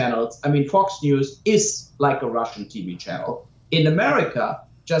TV channels. I mean, Fox News is like a Russian TV channel. In America,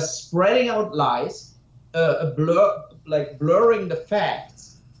 just spreading out lies, blurring the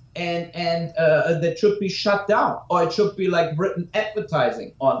facts, and that should be shut down, or it should be like written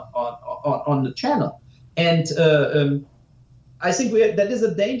advertising on the channel. And I think that is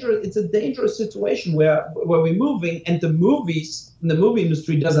a dangerous situation where we're moving, and the movie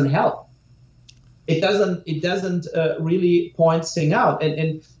industry doesn't help. It doesn't really point thing out.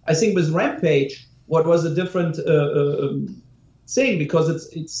 And I think with Rampage, what was a different thing, because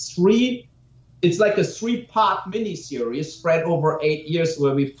it's like a 3-part miniseries spread over 8 years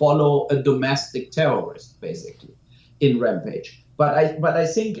where we follow a domestic terrorist basically in Rampage. But I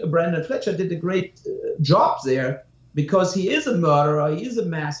think Brandon Fletcher did a great job there, because he is a murderer, he is a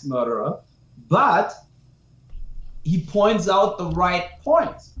mass murderer, but he points out the right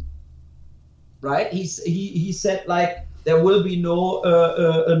points, right? He said, like, there will be no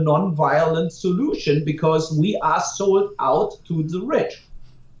a non-violent solution because we are sold out to the rich,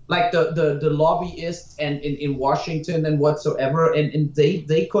 like the lobbyists and in Washington and whatsoever, and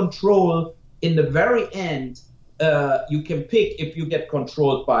they control. In the very end, you can pick if you get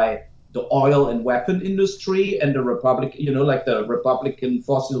controlled by the oil and weapon industry and the like the Republican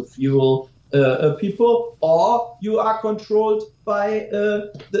fossil fuel people, or you are controlled by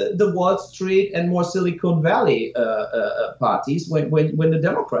the Wall Street and more Silicon Valley parties when the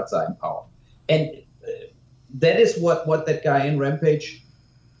Democrats are in power. And that is what that guy in Rampage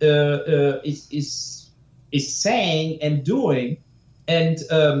is saying and doing, and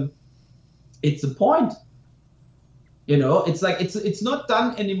it's a point. It's like it's not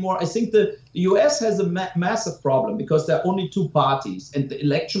done anymore. I think the U.S. has a massive problem because there are only two parties, and the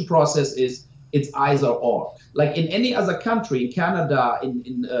election process it's either or. Like in any other country, in Canada,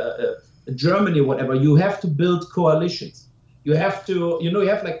 in Germany, whatever, you have to build coalitions. You have to, you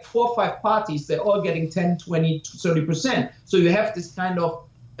have like 4 or 5 parties. They're all getting 10, 20, 30%. So you have this kind of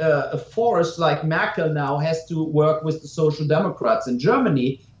a force like Merkel now has to work with the Social Democrats in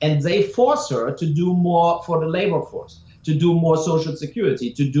Germany, and they force her to do more for the labor force, to do more social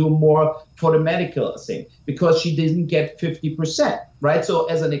security, to do more for the medical thing, because she didn't get 50%, right? So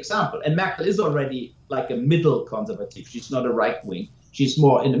as an example, and Merkel is already like a middle conservative. She's not a right wing. She's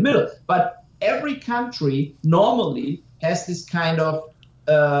more in the middle. But every country normally has this kind of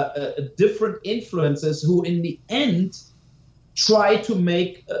different influences who in the end try to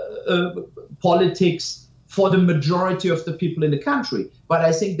make politics for the majority of the people in the country. But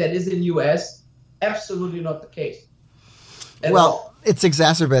I think that is in the U.S. absolutely not the case. Well, it's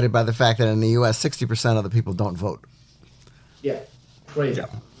exacerbated by the fact that in the U.S., 60% of the people don't vote. Yeah, crazy. Yeah.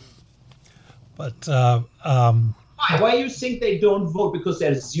 But why do you think they don't vote? Because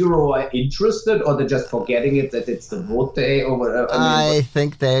they're zero interested, or they're just forgetting it that it's the vote day, or whatever? I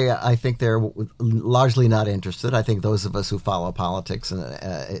think they're largely not interested. I think those of us who follow politics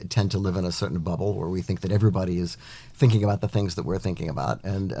tend to live in a certain bubble where we think that everybody is thinking about the things that we're thinking about,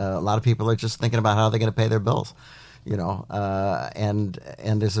 and a lot of people are just thinking about how they're going to pay their bills. And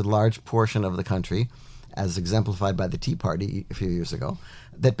there's a large portion of the country, as exemplified by the Tea Party a few years ago,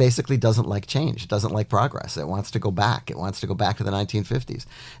 that basically doesn't like change, doesn't like progress. It wants to go back. It wants to go back to the 1950s,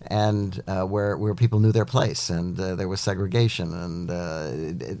 and where people knew their place, and there was segregation, and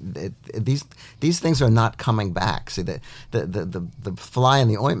these things are not coming back. See, the fly in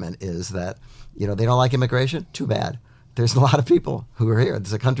the ointment is that they don't like immigration. Too bad. There's a lot of people who are here.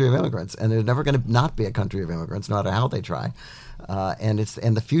 It's a country of immigrants, and they're never going to not be a country of immigrants, no matter how they try. And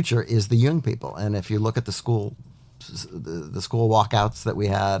the future is the young people. And if you look at the school walkouts that we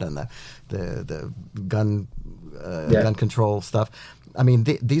had, and the gun control stuff, I mean,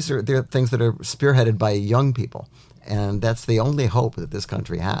 they're things that are spearheaded by young people, and that's the only hope that this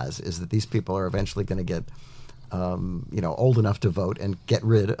country has, is that these people are eventually going to get old enough to vote and get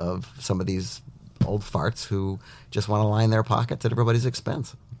rid of some of these old farts who just want to line their pockets at everybody's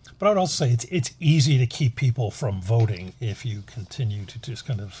expense. But I would also say it's easy to keep people from voting if you continue to just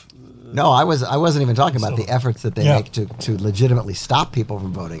kind of... No, I wasn't even talking about the efforts that they make to legitimately stop people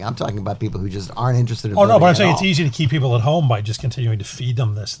from voting. I'm talking about people who just aren't interested in voting. Oh, no, but I'm saying it's easy to keep people at home by just continuing to feed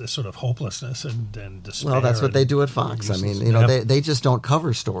them this sort of hopelessness and despair. Well, that's what they do at Fox. I mean, they just don't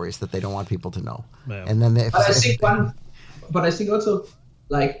cover stories that they don't want people to know. Yeah. And then But I think also,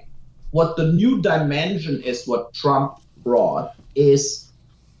 like, what the new dimension is, what Trump brought, is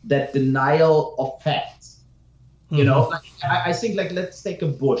that denial of facts. I think, like, let's take a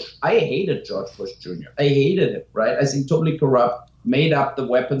Bush. I hated George Bush Jr. I hated him, right? I think totally corrupt, made up the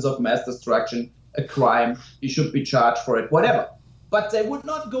weapons of mass destruction, a crime. He should be charged for it, whatever. But they would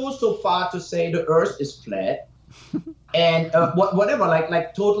not go so far to say the earth is flat and whatever,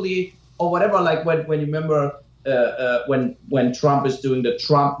 like totally, or whatever, like when you remember when Trump is doing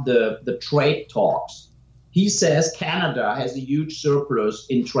the trade talks, he says Canada has a huge surplus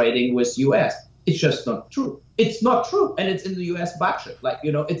in trading with U.S. It's just not true. It's not true, and it's in the U.S. budget. Like,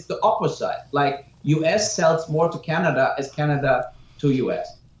 it's the opposite. Like, U.S. sells more to Canada as Canada to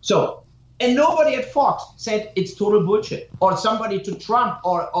U.S. So, and nobody at Fox said it's total bullshit. Or somebody to Trump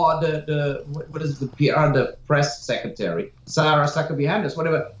or the what is the PR, the press secretary, Sarah Huckabee Sanders,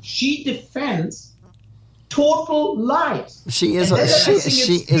 whatever. She defends total lies. She is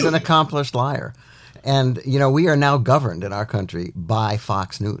an accomplished liar. And, we are now governed in our country by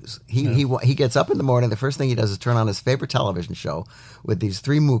Fox News. He gets up in the morning. The first thing he does is turn on his favorite television show with these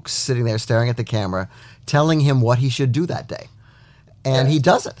 3 mooks sitting there staring at the camera, telling him what he should do that day. And he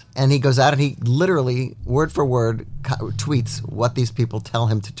does it. And he goes out and he literally, word for word, tweets what these people tell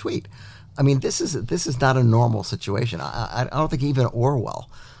him to tweet. I mean, this is not a normal situation. I don't think even Orwell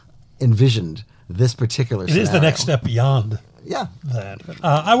envisioned this particular scenario. It is the next step beyond that.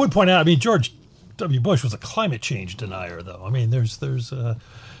 I would point out, George W. Bush was a climate change denier, though. I mean, this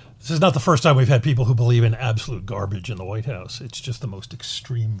is not the first time we've had people who believe in absolute garbage in the White House. It's just the most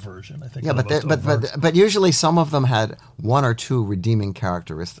extreme version, I think. Yeah, but usually some of them had 1 or 2 redeeming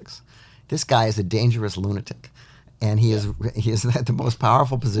characteristics. This guy is a dangerous lunatic, and he is at the most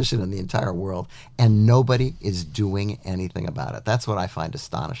powerful position in the entire world, and nobody is doing anything about it. That's what I find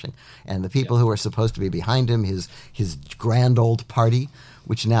astonishing. And the people who are supposed to be behind him, his grand old party,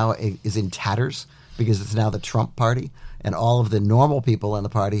 which now is in tatters because it's now the Trump party, and all of the normal people in the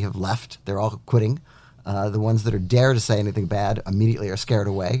party have left. They're all quitting. The ones that are dare to say anything bad immediately are scared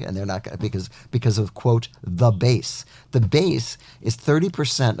away, and they're not gonna, because of, quote, the base. The base is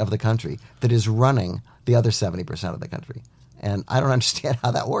 30% of the country that is running the other 70% of the country. And I don't understand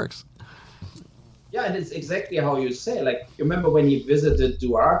how that works. Yeah, and it's exactly how you say. Like, you remember when he visited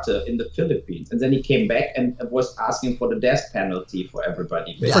Duarte in the Philippines, and then he came back and was asking for the death penalty for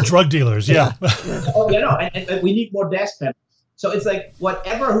everybody. Yeah. For drug dealers, yeah. Oh, and we need more death penalty. So it's like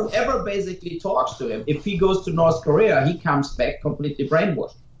whoever basically talks to him, if he goes to North Korea, he comes back completely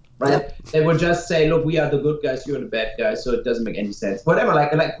brainwashed, right? Yep. They would just say, look, we are the good guys, you're the bad guys, so it doesn't make any sense. Whatever,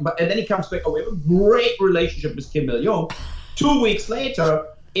 and then he comes back, we have a great relationship with Kim Il-jung. 2 weeks later,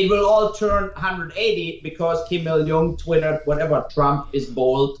 it will all turn 180 because Kim Il-jung twittered whatever, Trump is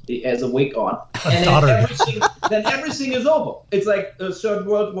bald, he has a wig on. And then everything is over. It's like a third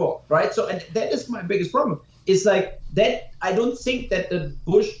world war, right? So, and that is my biggest problem. It's like that. I don't think that the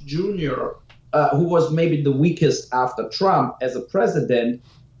Bush Jr., who was maybe the weakest after Trump as a president,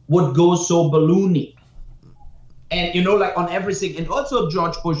 would go so balloony. And, like on everything. And also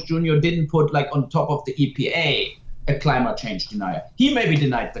George Bush Jr. didn't put like on top of the EPA a climate change denier. He maybe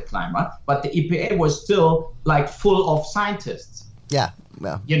denied the climate, but the EPA was still like full of scientists. Yeah.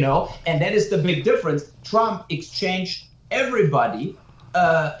 Well. And that is the big difference. Trump exchanged everybody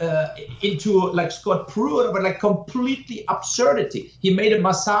into like Scott Pruitt, but like completely absurdity. He made a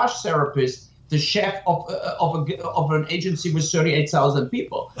massage therapist the chef of an agency with 38,000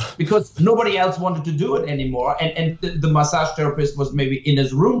 people because nobody else wanted to do it anymore. And the massage therapist was maybe in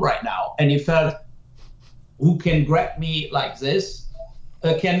his room right now, and he felt, who can grab me like this?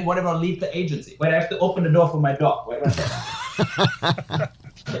 Can whatever leave the agency? Wait, I have to open the door for my dog. Wait.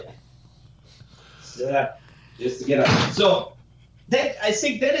 Yeah, just to get out. So. I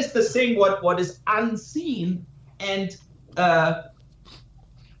think that is the thing. What is unseen, and but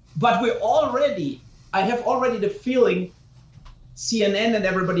I have already the feeling, CNN and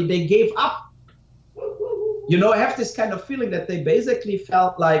everybody, they gave up. I have this kind of feeling that they basically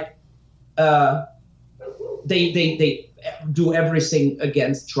felt like they do everything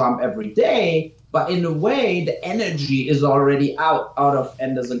against Trump every day. But in a way, the energy is already out of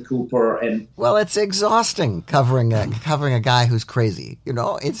Anderson Cooper and. Well, it's exhausting covering a guy who's crazy. You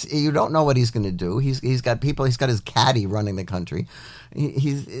don't know what he's going to do. He's got people. He's got his caddy running the country.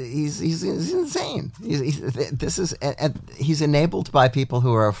 He's insane. He's enabled by people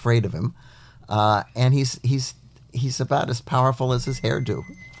who are afraid of him, and he's about as powerful as his hairdo.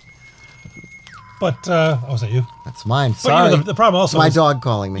 But, was that you? That's mine. Sorry. The problem also my is, dog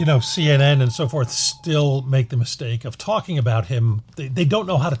calling me. CNN and so forth still make the mistake of talking about him. They don't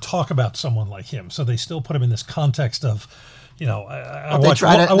know how to talk about someone like him, so they still put him in this context of, they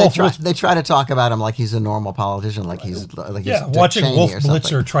try to talk about him like he's a normal politician, like he's watching Wolf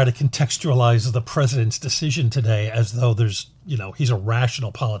Blitzer try to contextualize the president's decision today as though there's he's a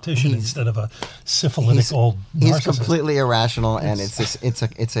rational politician instead of a syphilitic old narcissist. He's completely irrational, and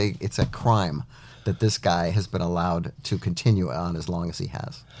it's a crime that this guy has been allowed to continue on as long as he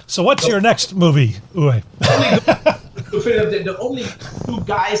has. So what's your next movie, Uwe? The only two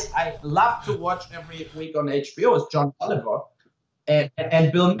guys I love to watch every week on HBO is John Oliver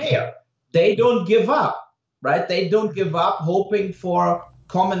and Bill Maher. They don't give up, right? They don't give up hoping for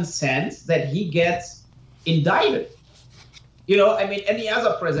common sense that he gets indicted. Any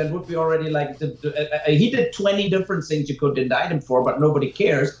other president would be already like, he did 20 different things you could indict him for, but nobody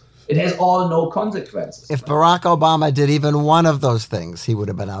cares. It has all no consequences. If Barack Obama did even one of those things, he would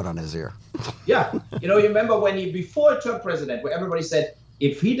have been out on his ear. Yeah. You remember when before he turned president, where everybody said,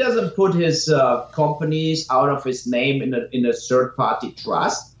 if he doesn't put his companies out of his name in a third-party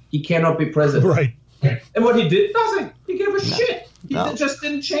trust, he cannot be president. Right. And what he did, nothing. He gave a shit. He just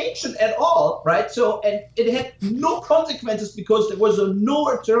didn't change it at all, right? So, and it had no consequences because there was no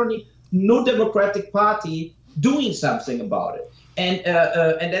attorney, no Democratic Party doing something about it. And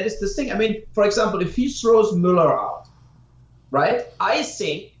that is the thing. For example, if he throws Mueller out, right, I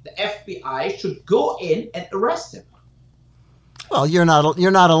think the FBI should go in and arrest him. Well, you're not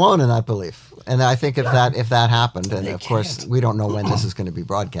alone in that belief, and I think if that happened, and of course we don't know when this is going to be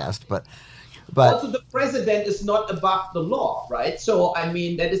broadcast, but also the president is not above the law, right? So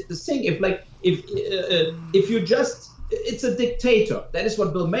that is the thing. If you just, it's a dictator. That is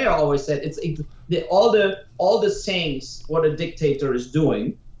what Bill Maher always said. All the things what a dictator is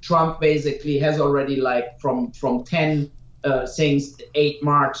doing. Trump basically has already like from 10 things 8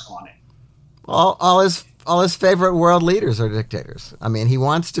 marks on it. All his favorite world leaders are dictators. He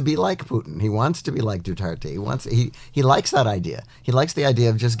wants to be like Putin. He wants to be like Duterte. He likes that idea. He likes the idea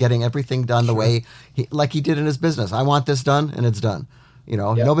of just getting everything done the way like he did in his business. I want this done, and it's done.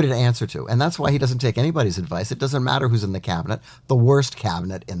 nobody to answer to. And that's why he doesn't take anybody's advice. It doesn't matter who's in the cabinet, the worst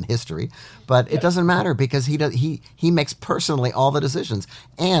cabinet in history, but it doesn't matter because he makes personally all the decisions.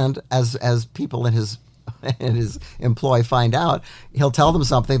 And as people in his employ find out, he'll tell them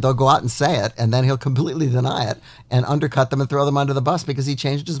something, they'll go out and say it, and then he'll completely deny it and undercut them and throw them under the bus because he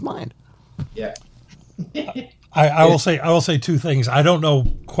changed his mind. Yeah. I will say two things. I don't know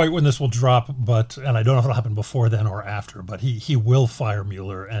quite when this will drop, and I don't know if it'll happen before then or after, but he will fire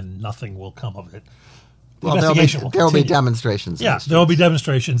Mueller and nothing will come of it. Well, there will be demonstrations. Yeah, there will be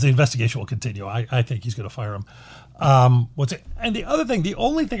demonstrations. The investigation will continue. I think he's going to fire him. And the other thing, the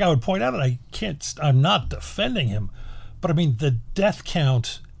only thing I would point out, and I'm not defending him, but I mean, the death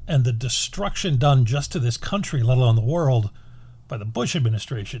count and the destruction done just to this country, let alone the world, by the Bush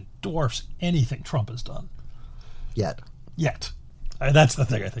administration dwarfs anything Trump has done. Yet. That's the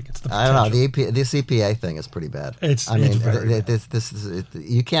thing. I think it's the potential. I don't know. The CPA thing is pretty bad. It's very bad. This is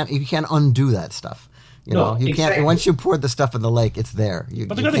you can't undo that stuff. You can't. Exactly. Once you poured the stuff in the lake, it's there.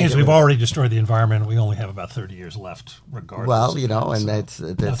 But the good thing is we've already destroyed the environment. We only have about 30 years left, regardless. Well, and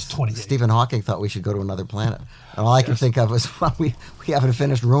that's 28. Stephen Hawking thought we should go to another planet, and all I can think of is, well, we haven't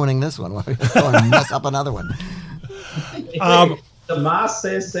finished ruining this one. Why don't we go and mess up another one? The Mars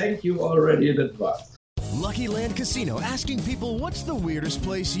says thank you already in advance. Lucky Land Casino, asking people, what's the weirdest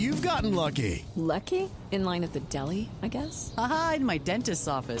place you've gotten lucky? Lucky? In line at the deli, I guess? Aha, in my dentist's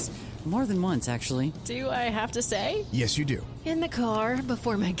office. More than once, actually. Do I have to say? Yes, you do. In the car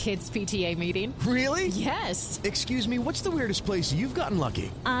before my kids' PTA meeting. Really? Yes. Excuse me, what's the weirdest place you've gotten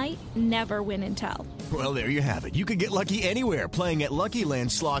lucky? I never win and tell. Well, there you have it. You can get lucky anywhere, playing at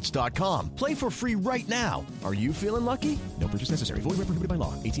LuckyLandSlots.com. Play for free right now. Are you feeling lucky? No purchase necessary. Void where prohibited by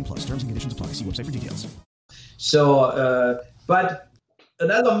law. 18 plus. Terms and conditions apply. See website for details. So, but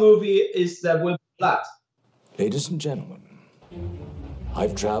another movie is There Will Be Blood. Ladies and gentlemen,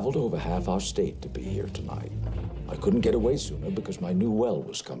 I've traveled over half our state to be here tonight. I couldn't get away sooner because my new well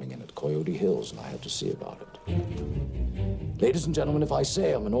was coming in at Coyote Hills and I had to see about it. Ladies and gentlemen, if I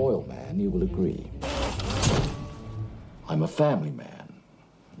say I'm an oil man, you will agree. I'm a family man.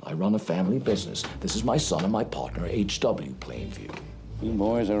 I run a family business. This is my son and my partner, H.W. Plainview. You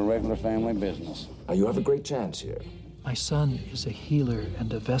boys are a regular family business. Now, you have a great chance here. My son is a healer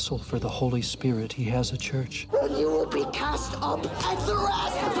and a vessel for the Holy Spirit. He has a church. And you will be cast up and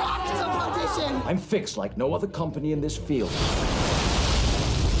thrust back to perdition. I'm fixed like no other company in this field.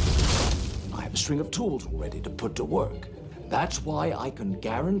 I have a string of tools ready to put to work. That's why I can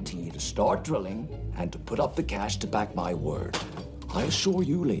guarantee to start drilling and to put up the cash to back my word. I assure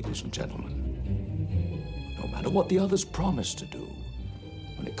you, ladies and gentlemen, no matter what the others promise to do,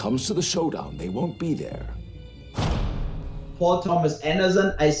 when it comes to the showdown, they won't be there. Paul Thomas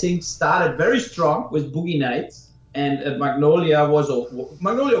Anderson, I think, started very strong with Boogie Nights, and Magnolia was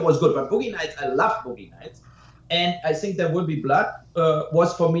good, but Boogie Nights, I love Boogie Nights, and I think There Will Be Blood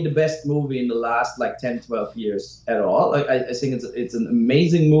was for me the best movie in the last 10, 12 years at all. I think it's an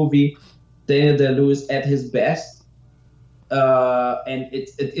amazing movie. Daniel Day-Lewis at his best, and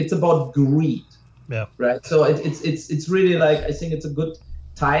it's about greed. Yeah. Right. So it's really I think it's a good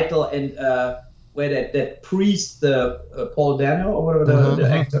title, and where that priest, Paul Dano or whatever the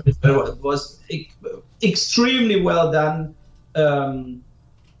actor is, was extremely well done,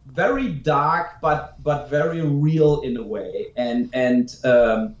 very dark but very real in a way, and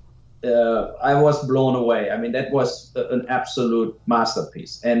I was blown away. I mean, that was an absolute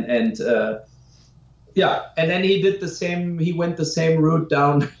masterpiece, and then he did the same. He went the same route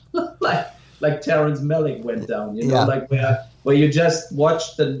down like Terrence Malick went down, where you just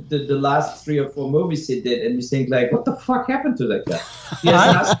watch the last 3 or 4 movies he did, and you think what the fuck happened to that guy?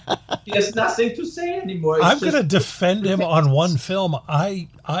 He has nothing to say anymore. I'm going to defend him on one film. I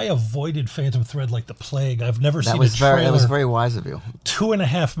avoided Phantom Thread like the plague. I've never seen a trailer. That was very wise of you.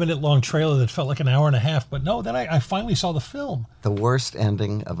 2.5 minute long trailer that felt like an hour and a half. But no, then I finally saw the film. The worst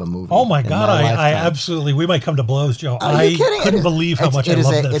ending of a movie. Oh my God! I absolutely. We might come to blows, Joe. I couldn't believe how much I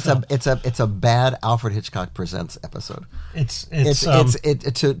loved that film. It's a bad Alfred Hitchcock Presents episode. It's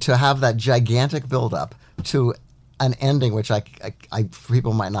to have that gigantic build up to an ending, which I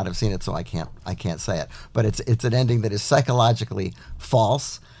people might not have seen it, so I can't say it. But it's an ending that is psychologically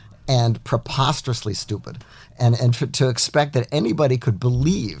false and preposterously stupid, and to expect that anybody could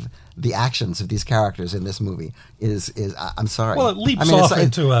believe the actions of these characters in this movie is I'm sorry. Well, it leaps off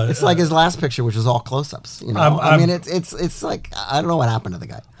into it's like his last picture, which is all close-ups. It's like I don't know what happened to the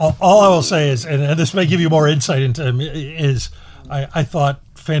guy. All I will say is, and this may give you more insight into him, is I thought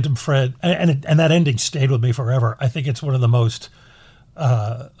Phantom Thread, and that ending stayed with me forever. I think it's one of the most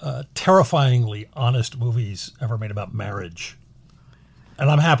terrifyingly honest movies ever made about marriage. And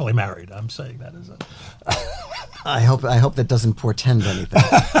I'm happily married. I'm saying that as a... I hope that doesn't portend anything.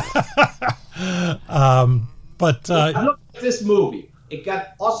 But look at this movie. It got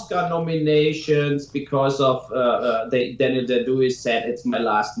Oscar nominations because of Daniel Day-Lewis said it's my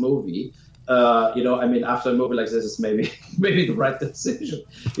last movie. After a movie like this, is maybe the right decision.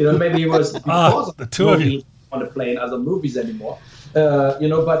 Maybe it was because of the two of you want to play in other movies anymore.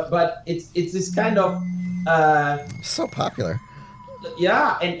 But it's this kind of so popular.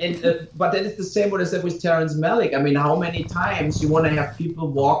 Yeah, but then it's the same what I said with Terrence Malick. I mean, how many times you want to have people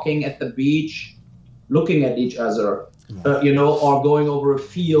walking at the beach, looking at each other, or going over a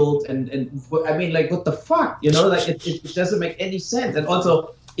field, and I mean, like, what the fuck, it doesn't make any sense. And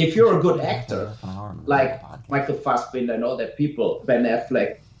also, if you're a good actor, like Michael Fassbender and all that people, Ben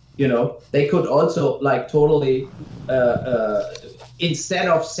Affleck, they could also like totally, instead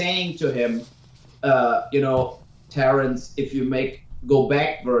of saying to him, Terrence, if you go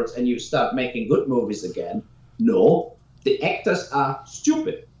backwards and you start making good movies again. No, the actors are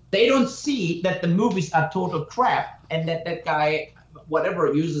stupid. They don't see that the movies are total crap and that guy,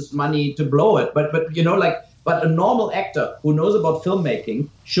 whatever, uses money to blow it. But a normal actor who knows about filmmaking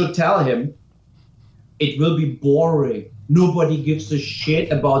should tell him it will be boring. Nobody gives a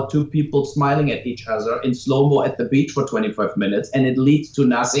shit about two people smiling at each other in slow-mo at the beach for 25 minutes, and it leads to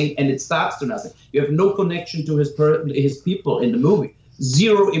nothing, and it starts to nothing. You have no connection to his people in the movie.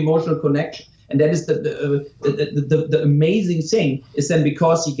 Zero emotional connection. And that is the amazing thing, is then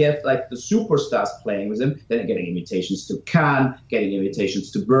because he gets like the superstars playing with him, then getting invitations to Cannes, getting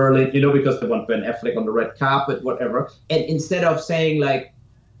invitations to Berlin, because they want Ben Affleck on the red carpet, whatever. And instead of saying like,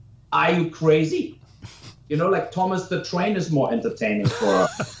 are you crazy? Like Thomas the Train is more entertaining for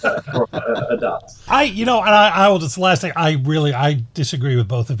adults. I will just last thing. I disagree with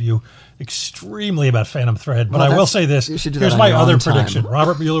both of you extremely about Phantom Thread, but I will say this. Here's my other prediction: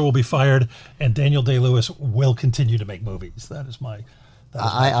 Robert Mueller will be fired, and Daniel Day-Lewis will continue to make movies. That is my.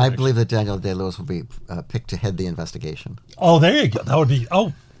 I believe that Daniel Day-Lewis will be picked to head the investigation. Oh, there you go. That would be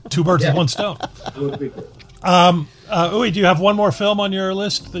two birds with one stone. That would be good. Uwe, do you have one more film on your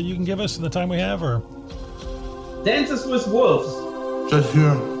list that you can give us in the time we have, or? Dances with Wolves. Just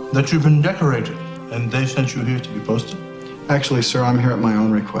hear that you've been decorated, and they sent you here to be posted. Actually, sir, I'm here at my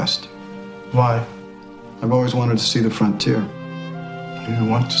own request. Why? I've always wanted to see the frontier. You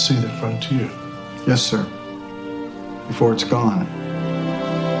want to see the frontier? Yes, sir. Before it's gone.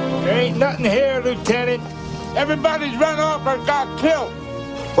 There ain't nothing here, Lieutenant. Everybody's run off or got killed.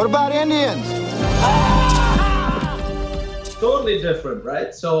 What about Indians? Totally different,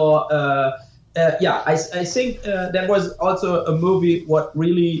 right? So, I think that was also a movie what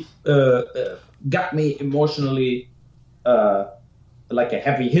really got me emotionally like a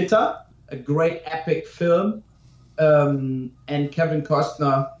heavy hitter, a great epic film, and Kevin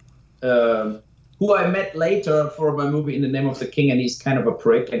Costner, who I met later for my movie In the Name of the King, and he's kind of a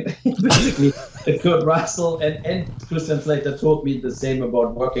prick, and basically Kurt Russell and Christian Slater told me the same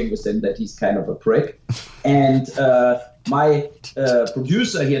about working with him, that he's kind of a prick. And my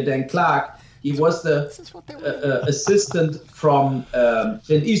producer here, Dan Clark, he was the assistant from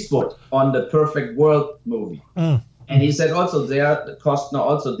Clint Eastwood on the Perfect World movie. And he said also there, Costner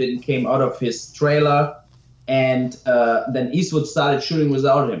also came out of his trailer, and then Eastwood started shooting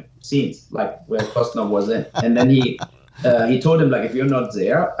without him, scenes, like where Costner was in. And then he told him, like, if you're not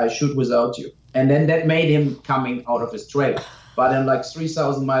there, I shoot without you. And then that made him coming out of his trailer. But in like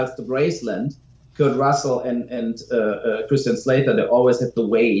 3,000 Miles to Graceland, Kurt Russell and Christian Slater, they always had to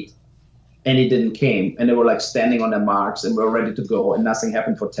wait. And he didn't came, and they were like standing on their marks and were ready to go, and nothing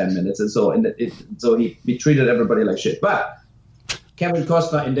happened for 10 minutes. And so he treated everybody like shit. But Kevin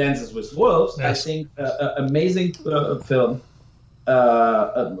Costner in Dances with Wolves, yes. I think amazing film.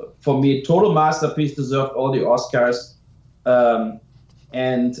 For me, total masterpiece, deserved all the Oscars.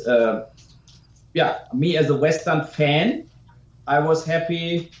 Me as a Western fan, I was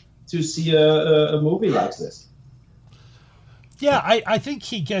happy to see a movie like this. Yeah, I think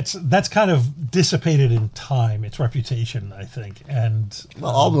that's kind of dissipated in time, its reputation, I think. And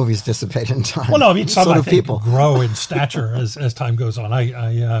all movies dissipate in time. Well, no, I mean, some so I do think people grow in stature as time goes on.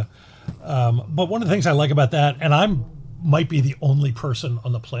 But one of the things I like about that, and might be the only person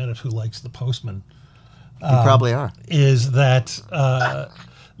on the planet who likes The Postman. You probably are. Is that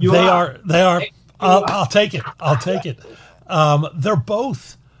they are. I'll take it. They're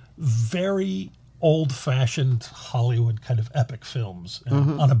both very old-fashioned Hollywood kind of epic films,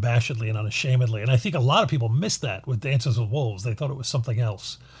 unabashedly and unashamedly. And I think a lot of people missed that with Dances with Wolves. They thought it was something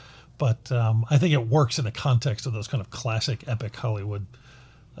else. But I think it works in the context of those kind of classic epic Hollywood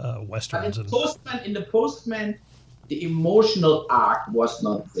westerns. In The Postman, the emotional arc was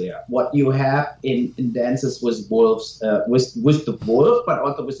not there. What you have in Dances with Wolves, with the wolf, but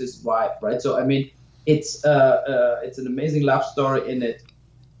also with his wife, right? So I mean, it's an amazing love story in it,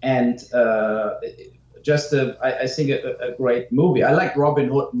 and I think a great movie. I like Robin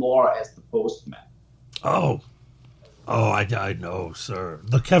Hood more as the postman. Oh, I know, sir.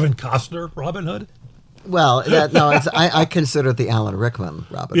 The Kevin Costner Robin Hood. Well, I consider it the Alan Rickman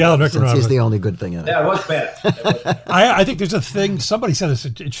Robin. The Alan Rickman since Robin. He's the only good thing in it. Yeah, it was better. I think there's a thing. Somebody said this.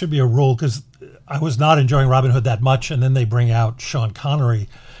 It should be a rule because I was not enjoying Robin Hood that much, and then they bring out Sean Connery.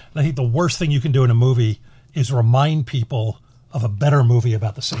 And I think the worst thing you can do in a movie is remind people of a better movie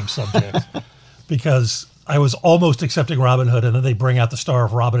about the same subject. Because I was almost accepting Robin Hood, and then they bring out the star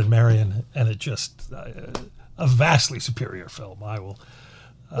of Robin and Marion, and it just a vastly superior film. I will.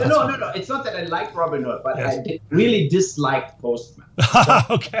 No. It's not that I like Robin Hood, but yes. I really disliked Postman.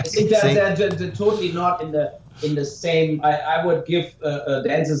 Okay. I think they're totally not in the same. I would give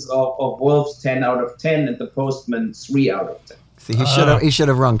Dances of Wolves 10 out of 10, and the Postman 3 out of 10. See, he should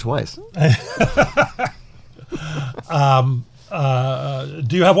have rung twice. Do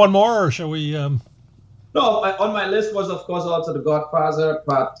you have one more, or shall we? No, on my list was, of course, also The Godfather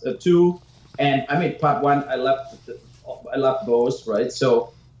Part 2, and I mean Part 1. I love both, right?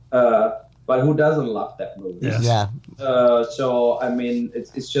 So, but who doesn't love that movie? Yes. Yeah. So I mean,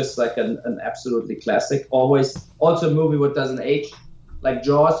 it's just like an absolutely classic. Always, also a movie that doesn't age, like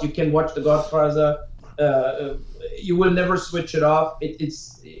Jaws. You can watch The Godfather. You will never switch it off.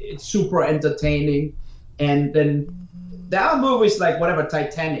 It's super entertaining, and then. There are movies like whatever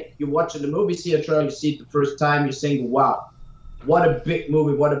Titanic. You watch in the movie theater, you see it the first time, you think, "Wow, what a big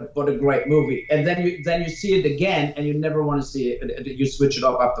movie! What a great movie!" And then you see it again, and you never want to see it. You switch it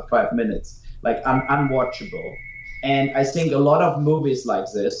off after 5 minutes, like unwatchable. And I think a lot of movies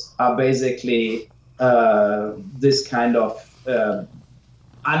like this are basically this kind of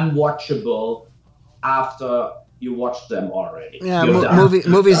unwatchable after you watched them already. Yeah,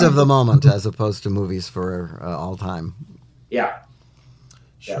 movies of the moment as opposed to movies for all time. Yeah.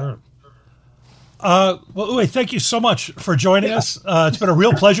 Sure. Well, Uwe, thank you so much for joining us. It's been a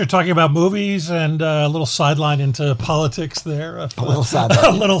real pleasure talking about movies and a little sideline into politics there. A little sideline.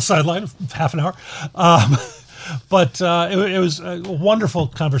 A little sideline, half an hour. But it was a wonderful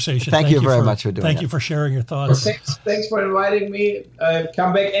conversation. Thank you very much for doing it. Thank you for sharing your thoughts. Well, thanks for inviting me.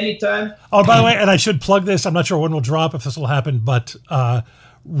 Come back anytime. Oh, by the way, and I should plug this. I'm not sure when we'll drop, if this will happen, but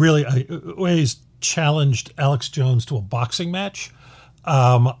really, Uwe's challenged Alex Jones to a boxing match.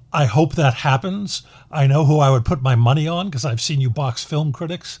 I hope that happens. I know who I would put my money on because I've seen you box film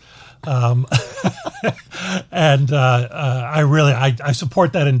critics. And I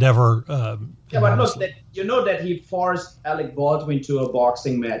support that endeavor. But look, that he forced Alec Baldwin to a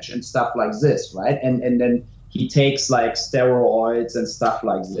boxing match and stuff like this, right? And then he takes like steroids and stuff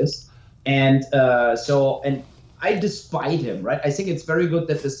like this. And and I despite him, right? I think it's very good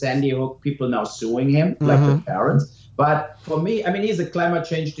that the Sandy Hook people now suing him, like the parents. But for me, I mean, he's a climate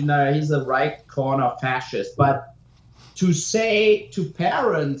change denier. He's a right corner fascist. But to say to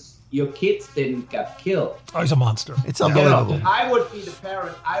parents, your kids didn't get killed. Oh, he's a monster. It's unbelievable. I would be the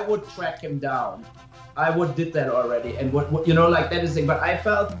parent. I would track him down. I would did that already. And what like that is the thing. But I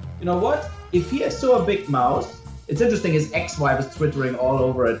felt, you know what? If he has so a big mouth, it's interesting. His ex-wife is twittering all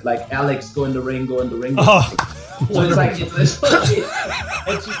over it, like Alex, go in the ring. Oh. So it's like,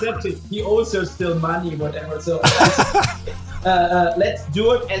 and she said he owes her still money, whatever. So let's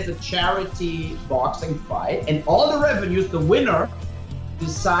do it as a charity boxing fight, and all the revenues, the winner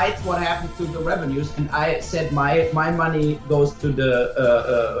decides what happens to the revenues. And I said my money goes to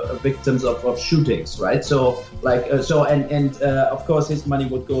the victims of shootings, right? So of course his money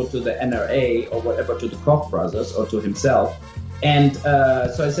would go to the NRA or whatever, to the Koch brothers or to himself. And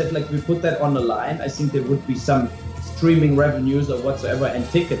so I said, like, we put that on the line. I think there would be some streaming revenues or whatsoever and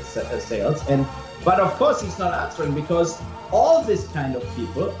ticket sales. But of course he's not answering because all this kind of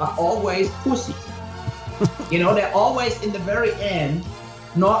people are always pussies. They're always in the very end,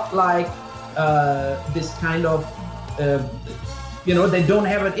 not like this kind of, they don't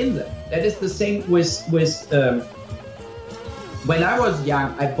have it in them. That is the same with when I was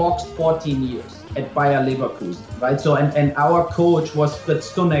young, I boxed 14 years. At Bayer Leverkusen, right? So, and our coach was Fritz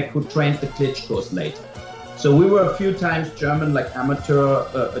Stunek, who trained the Klitschkos later. So we were a few times German, like amateur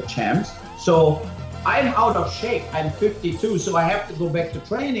champs. So I'm out of shape. I'm 52, so I have to go back to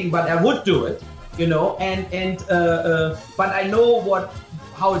training, but I would do it, but I know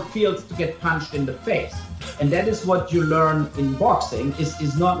how it feels to get punched in the face. And that is what you learn in boxing,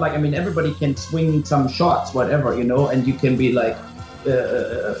 is not like, I mean, everybody can swing some shots, whatever, and you can be like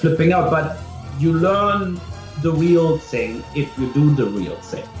flipping out, but you learn the real thing if you do the real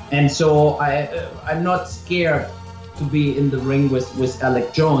thing. And so I'm not scared to be in the ring with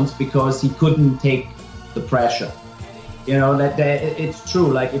Alec Jones because he couldn't take the pressure. You know, that it's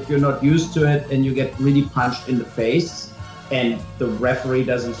true. Like, if you're not used to it and you get really punched in the face and the referee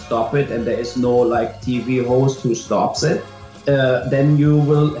doesn't stop it and there is no like TV host who stops it, then you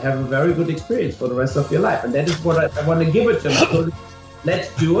will have a very good experience for the rest of your life. And that is what I want to give it to him. So let's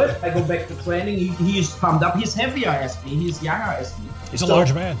do it. I go back to training. He's pumped up. He's heavier as me. He's younger as me. He's a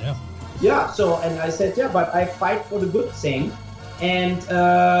large man, yeah. Yeah, so, and I said, yeah, but I fight for the good thing. And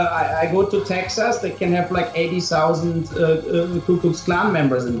I go to Texas. They can have like 80,000 Ku Klux Klan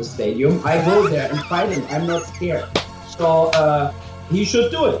members in the stadium. I go there and fight him. I'm not scared. So he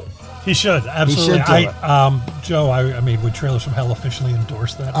should do it. He should, absolutely. He should do it. Joe, I mean, would Trailers from Hell officially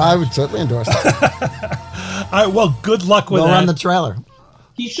endorse that? I would certainly endorse that. All right, well, good luck with that. We'll run the trailer.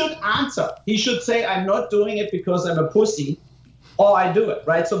 He should answer. He should say, I'm not doing it because I'm a pussy, or I do it,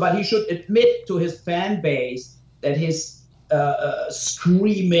 right? So, but he should admit to his fan base that his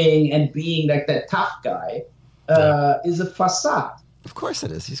screaming and being like that tough guy is a facade. Of course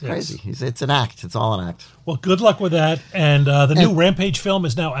it is. He's crazy. It's an act. It's all an act. Well, good luck with that. And the new Rampage film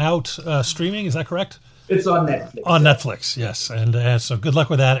is now out streaming. Is that correct? It's on Netflix. On Netflix, yes. And so good luck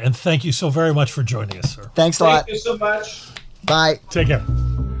with that. And thank you so very much for joining us, sir. Thanks a lot. Thank you so much. Bye. Take care.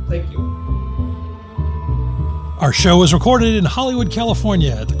 Thank you. Our show is recorded in Hollywood,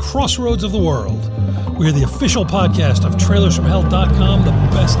 California, at the crossroads of the world. We're the official podcast of TrailersFromHell.com, the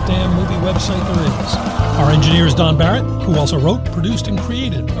best damn movie website there is. Our engineer is Don Barrett, who also wrote, produced, and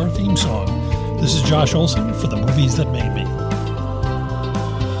created our theme song. This is Josh Olson for The Movies That Made Me.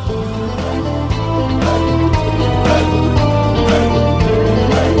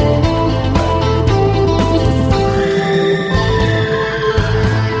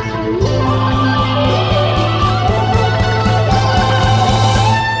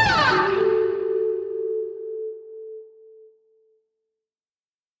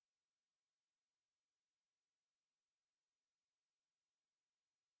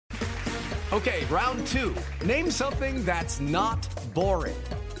 Okay, round two. Name something that's not boring.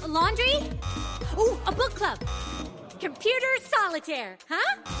 A laundry? Ooh, a book club. Computer solitaire,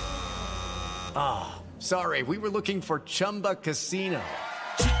 huh? Ah, sorry, we were looking for Chumba Casino.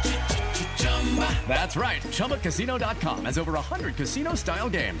 That's right, ChumbaCasino.com has over 100 casino-style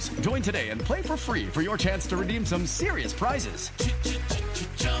games. Join today and play for free for your chance to redeem some serious prizes.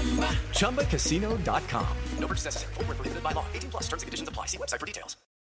 ChumbaCasino.com. No purchase necessary. Void where prohibited by law. 18+ terms and conditions apply. See website for details.